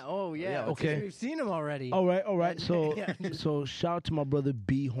 Yes. Yeah. Oh, yeah. Yeah, okay. We've seen him already. All right. So, Yeah. so shout out to my brother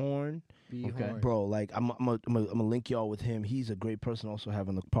B Horn, Be Okay. horned. bro. Like, I'm gonna link y'all with him. He's a great person, also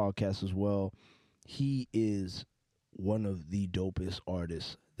having a podcast as well. He is one of the dopest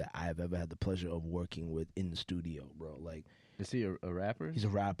artists that I have ever had the pleasure of working with in the studio, bro. Like, Is he a rapper? he's a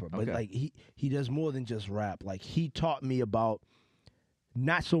rapper, but Okay. like he does more than just rap. Like, he taught me about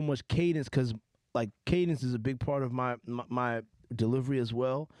not so much cadence, because like cadence is a big part of my delivery as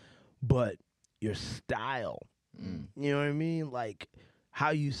well, but your style. You know what I mean? Like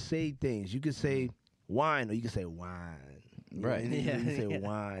how you say things. You could say wine or you can say wine. You know what I Right. mean? You can say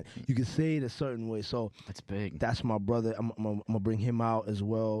wine. You can say it a certain way. So That's big. that's my brother. I'm gonna bring him out as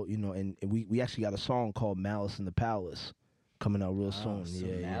well. You know, and we actually got a song called "Malice in the Palace" coming out real soon. So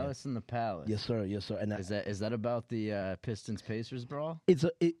Yeah, yeah. Alice in the Palace. Yes, sir. Yes, sir. And Is that about the Pistons Pacers brawl?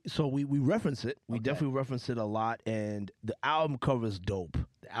 so we reference it. We Okay. definitely reference it a lot, and the album cover is dope.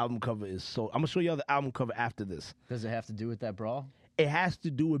 The album cover is so. I'm gonna show y'all the album cover after this. Does it have to do with that brawl? It has to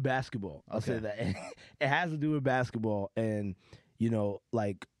do with basketball. I'll say Okay. that. It has to do with basketball, and you know,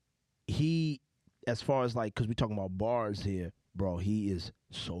 like he, as far as like, because we're talking about bars here, bro. He is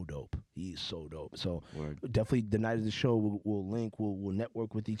so dope. He is so dope. So Word. definitely the night of the show, we'll link. We'll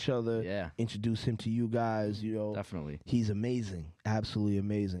network with each other. Yeah, Introduce him to you guys. You know, definitely. he's amazing, absolutely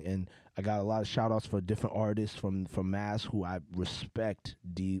amazing. And I got a lot of shout outs for different artists from Mass who I respect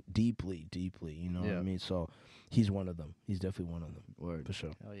deeply. You know what I Yeah. mean? So he's one of them. He's definitely one of them Word. for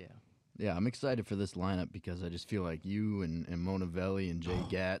sure. Hell yeah. Yeah, I'm excited for this lineup because I just feel like you and Mona Velli and Jay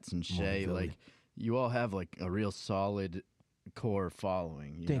Gatz and Shay, Velli. like you all have like a real solid core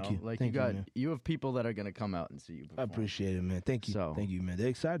following. You Thank know? you. Like Thank you, you got man. you have people that are gonna come out and see you I perform. appreciate it, man. Thank you. So- Thank you, man. They're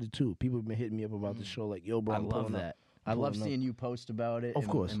excited too. People have been hitting me up about the show, like, yo, bro, I I'm love pulling up. that. I love pulling up. seeing you post about it. Of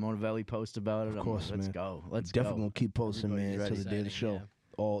and, course. And Mona Velli post about it. Of I'm course, like, let's man. go. Let's Definitely go. gonna keep posting, Everybody's man, ready. till the day of the show.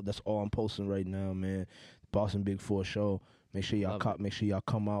 Exciting, That's all I'm posting right now, man. Boston Big Four show. Make sure y'all Love make sure y'all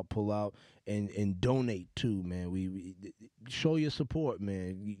come out, pull out, and donate too, man. We show your support,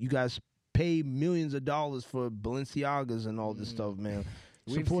 man. You guys pay millions of dollars for Balenciagas and all this stuff, man.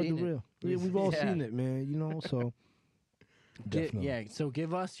 We've Support seen the it. real. We've all Yeah. seen it, man. You know, so definitely. Yeah, so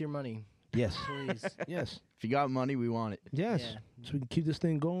give us your money. Yes. Please. Yes. If you got money, we want it. Yes. Yeah. So we can keep this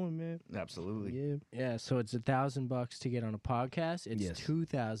thing going, man. Absolutely. Yeah. Yeah, so it's $1,000 to get on a podcast. It's Yes.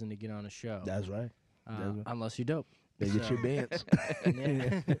 $2,000 to get on a show. That's right. Unless you're dope. They get So, your bands.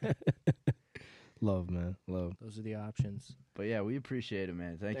 yeah. Love, man. Love. Those are the options. But yeah, we appreciate it,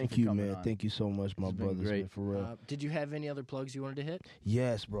 man. Thank Thank you you, for coming man. on. Thank you so much, my This has been brothers, great. man, for real. Did you have any other plugs you wanted to hit?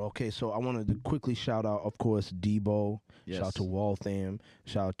 Yes, bro. Okay, so I wanted to quickly shout out, of course, Debo. Yes. Shout out to Waltham.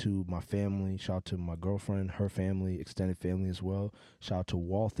 Shout out to my family. Shout out to my girlfriend, her family, extended family as well. Shout out to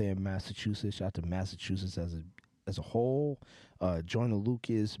Waltham, Massachusetts. Shout out to Massachusetts as a whole. Joyner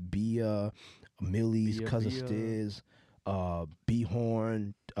Lucas, Bia, Millie's, Bia, Cousin Bia. Stiz,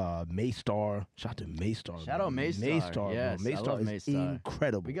 B-Horn, Maystar. Shout out to Maystar. Shout out man. Maystar. Maystar, Yes, bro. I Maystar love is Maystar.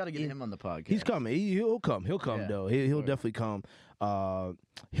 incredible. We got to get him on the podcast. He's coming. He'll come. He'll come Yeah, though. He'll sure. definitely come.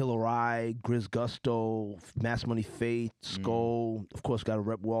 Hillary, Grizz Gusto, Mass Money Faith, Skull. Of course, got to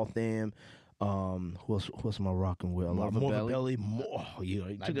rep Waltham. Who else am I rocking with? Morva Belly. Belly. More. Yeah,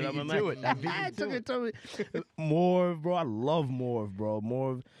 you I took beat it out you my to mouth. it. I beat you I to took it. to me. Morv, bro. I love Morv, bro.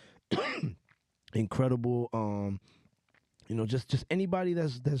 Morv, incredible. You know, just anybody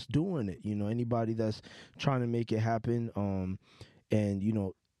that's doing it. You know, anybody that's trying to make it happen. And you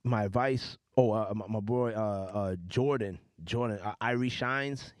know, my advice. Oh, my boy, Jordan, Irie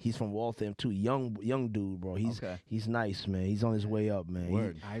Shines. He's from Waltham too. Young dude, bro. Okay. He's nice, man. He's on his way up, man.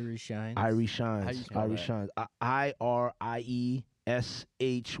 Word. Irish Shine. Irie How you Shines. spell Irie that? Shines.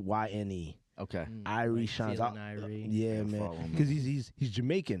 IRIESHYNE. Okay. Irie like Shines. feeling Irie. Yeah, Gotta man. follow him. Because he's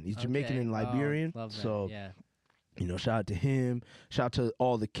Jamaican. He's Jamaican Okay. and Oh, Liberian. love that. So yeah. you know, shout out to him. Shout out to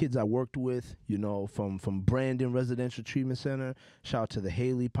all the kids I worked with, you know, from Brandon Residential Treatment Center. Shout out to the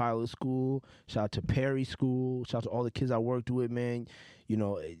Haley Pilot School. Shout out to Perry School. Shout out to all the kids I worked with, man. You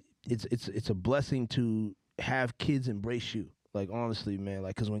know, it's a blessing to have kids embrace you. Like, honestly, man.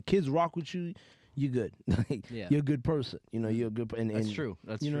 Like, because when kids rock with you, you're good. Like, Yeah. you're a good person. You know, you're a good and That's true.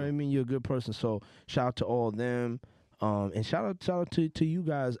 That's you know true. what I mean? You're a good person. So shout out to all of them. And shout out to you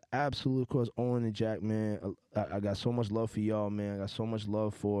guys, absolutely, of course, Owen and Jack, man. I got so much love for y'all, man. I got so much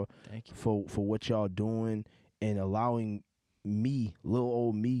love for Thank you. for what y'all doing and allowing me, little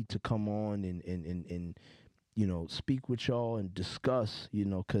old me, to come on and you know, speak with y'all and discuss, you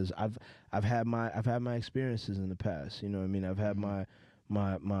know, because I've had my experiences in the past. You know what I mean? I've had my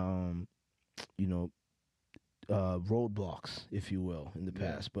you know, roadblocks, if you will, in the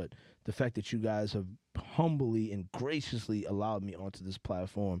Yeah. past. But the fact that you guys have humbly and graciously allowed me onto this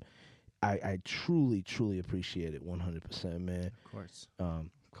platform, I truly, truly appreciate it 100%, man. Of course. Of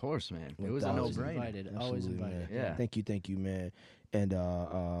course, man. It was a Always no-brainer. invited. Always Absolutely, invited. man. Yeah. Thank you, man. And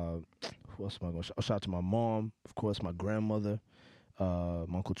who else am I going to shout out to? My mom, of course, my grandmother, my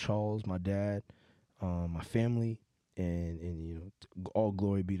Uncle Charles, my dad, my family, and you know, all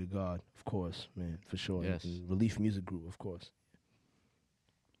glory be to God, of course, man, for sure. Yes. And Relief Music Group, of course.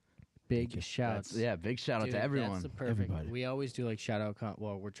 Big you. shouts. Yeah, big shout out Dude, to everyone. That's the perfect. Everybody. We always do like shout out.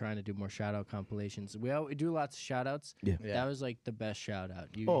 Well, we're trying to do more shout out compilations. We do lots of shout outs. Yeah. Yeah. That was like the best shout out.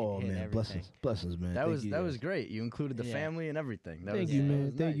 You Oh hit man, everything. blessings, man. That Thank was you, that was guys. great. You included the Yeah. family and everything. That Thank was, you, that man.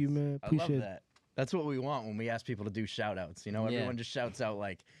 was Thank you, nice. man. I Appreciate love that. That's what we want when we ask people to do shout outs. You know, Yeah. everyone just shouts out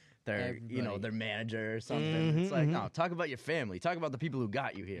like their Everybody. their manager or something. Mhm, It's like, mhm. no, talk about your family. Talk about the people who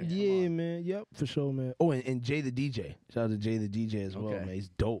got you here. Yeah, man. Yep, for sure, man. Oh, and Jay the DJ. Shout out to Jay the DJ as well, Okay. man. He's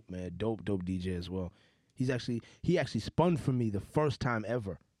dope, man. Dope DJ as well. He actually spun for me the first time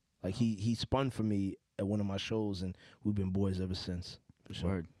ever. Like he spun for me at one of my shows, and we've been boys ever since. For sure.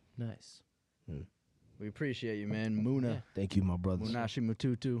 Word. Nice. We appreciate you, man. Muna. Yeah. Thank you, my brothers. Munashi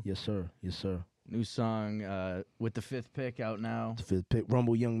Mututu. Yes, sir. Yes, sir. New song with the 5th pick out now. The fifth pick,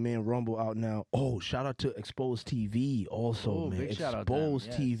 Rumble Young Man, Rumble out now. Oh, shout out to Exposed TV also, Oh, man. big shout out to them, Exposed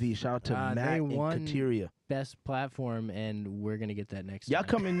yes. TV. Shout out to They Matt and won- Kateria. Best platform, and we're gonna get that next. Y'all time.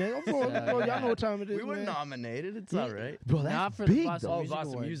 come in there. Bro, y'all know what time it is, We were man. nominated. It's Yeah. all right. Bro, that's Not for the big, Boston though. Oh, Music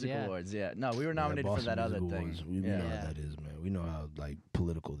Boston Awards, Music yeah. Awards. Yeah. No, we were Yeah, nominated for Boston that other Music thing. Awards. We know yeah. how that is, man. We know how like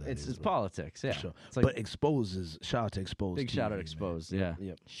political that is. It's bro. politics. Yeah. For sure. It's like But Exposed shout out to Exposed. big TV, shout out man. Exposed. Yeah.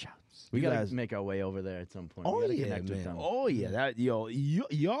 Yep. Shouts. We You gotta guys- make our way over there at some point. Oh we gotta yeah, connect with man. them. Oh yeah, that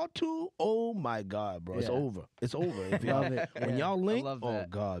y'all two. Oh my God, bro, it's Yeah. over. It's over. If y'all, Love it. when Yeah. y'all link, love oh that.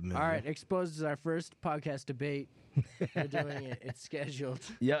 God, man. All right, Exposed is our first podcast debate. We're doing it. It's scheduled.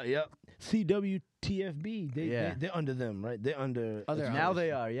 Yeah. CWTFB. Yeah. They're under them, right? They're under. Oh, they're Exposed. Now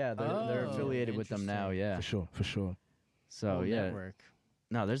they are. Yeah, they're Oh, affiliated with them now. interesting. Yeah. For sure. So Whole yeah, network.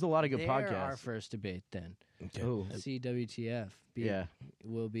 No, there's a lot of good They're podcasts. our first debate then. Okay. Oh, CWTF. yeah.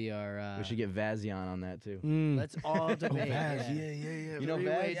 Will be our. We should get Vazion on that too. Let's all Oh, debate. Vaz, yeah. yeah. You know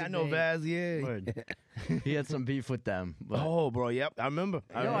Three-way Vaz? I know debate. Vaz, yeah. Word. He had some beef with them. But Oh, bro, yep, I remember.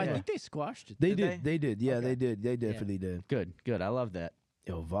 No, I yeah. think they squashed it. They Did did. Yeah, Okay. they did. They definitely did. good. I love that.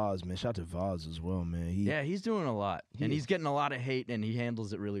 Yo, Vaz, man. Shout out to Vaz as well, man. Yeah, he's doing a lot, He and is. he's getting a lot of hate, and he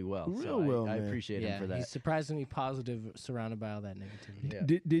handles it really well. Real so well, I man. appreciate Yeah, him for that. he's surprisingly positive, surrounded by all that negativity.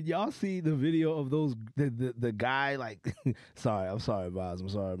 Yeah. Did y'all see the video of those the guy like I'm sorry Vaz, I'm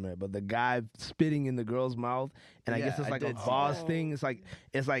sorry man, but the guy spitting in the girl's mouth, and I Yeah, guess it's I like a did see Vaz that. thing.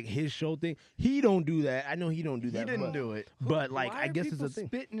 It's like his show thing. He don't do that. I know he don't do He that. didn't but, do it. But like Why I guess are it's people a thing.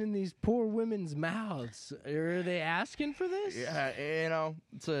 spitting in these poor women's mouths. Are they asking for this? Yeah, you know,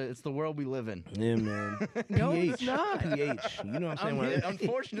 it's the world we live in. Yeah, man. No, PH, it's not. PH. You know what I'm saying? I'm When here- I-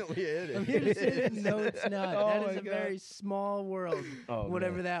 Unfortunately, it I'm is. here to say that no, it's not. Oh That my is a God. very small world, Oh,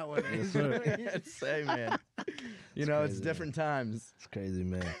 whatever man. that one Yes, is. sir. Say, man. You know, it's crazy, different times. It's crazy,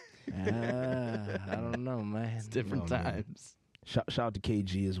 man. I don't know, man. It's different Oh, man. times. Shout out to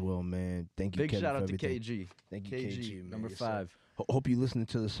KG as well, man. Thank you, Big Kevin, shout for out to everything. KG. Thank you, KG, KG, man. number Yes, sir. 5. Hope you listening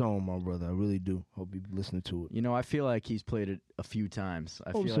to the song, my brother. I really do. Hope you listening to it. You know, I feel like he's played it a few times.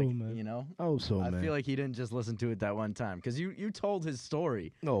 I Hope feel so, like, man. you know, Oh, so I man. feel like he didn't just listen to it that one time because you told his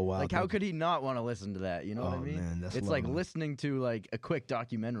story. Oh wow. Like, how could he not want to listen to that? You know what I Oh, mean? man, that's it's love, like man. listening to like a quick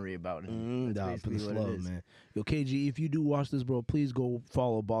documentary about him. That's Nah, basically it's what love, it is. man. Yo, KG, if you do watch this, bro, please go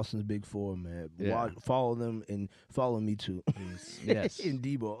follow Boston's Big Four, man. Yeah. Follow them and follow me too. Yes. In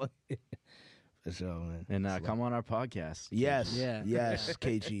Debo. For sure, man. And It's love. come on our podcast. Yes. Yeah. Yes,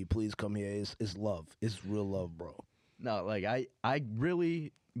 KG, please come here. It's love. It's real love, bro. No, like I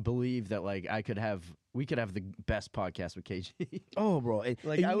really believe that like we could have the best podcast with KG. Oh, bro. And,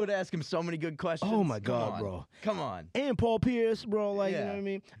 Like and I you- would ask him so many good questions. Oh, my Come God, on. bro. Come on. And Paul Pierce, bro, like you know Yeah. what I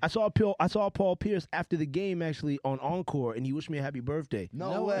mean. I saw Paul Pierce after the game actually on Encore, and he wished me a happy birthday.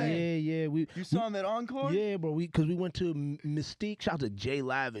 No way. Yeah, we You saw him at Encore? Yeah, bro. Because we went to Mystique. Shout out to Jay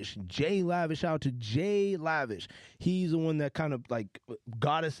Lavish. Shout out to Jay Lavish. He's the one that kind of like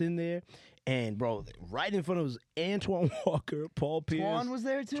got us in there. And bro, right in front of us, Antoine Walker, Paul Pierce. Twan was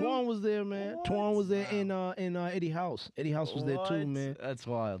there too? Twan was there, man. What? Twan was there in Eddie House. Eddie House was there too, What? man. That's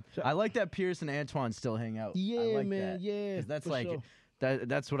wild. I like that Pierce and Antoine still hang out. I Yeah, like man. that. Yeah, 'Cause that's for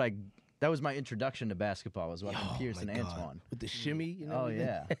like sure. that was my introduction to basketball was watching Oh, Pierce my and God. Antoine. With the shimmy. You know Oh everything.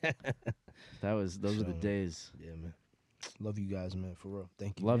 yeah. Those were the So, days. Yeah, man. Love you guys, man. For real.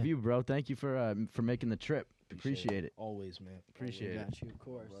 Thank you. Love man. you, bro. Thank you for making the trip. Appreciate it. Always, man. Appreciate We it. got you, of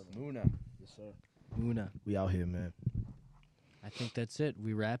course. Muna. Yes, sir. Una. We out here, man. I think that's it.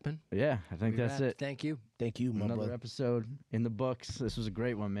 We rapping? Yeah, I think We that's wrapped. it. Thank you. Thank you, my Another brother. episode in the books. This was a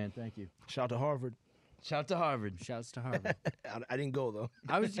great one, man. Thank you. Shout out to Harvard. Shout out to Harvard. Shouts to Harvard. I didn't go though.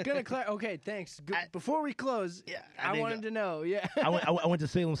 I was gonna okay, thanks. Before we close, Yeah, I I didn't wanted go. to know. Yeah. I went to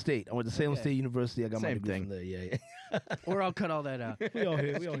Salem State. I went to Salem Okay. State University. I got my Same degree thing. from there. Yeah, yeah. Or I'll cut all that out. We all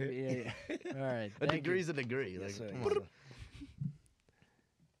here. We all here. Yeah. All right. A thank you. degree's a degree. Yes, Like, sir. come Yes, on. sir.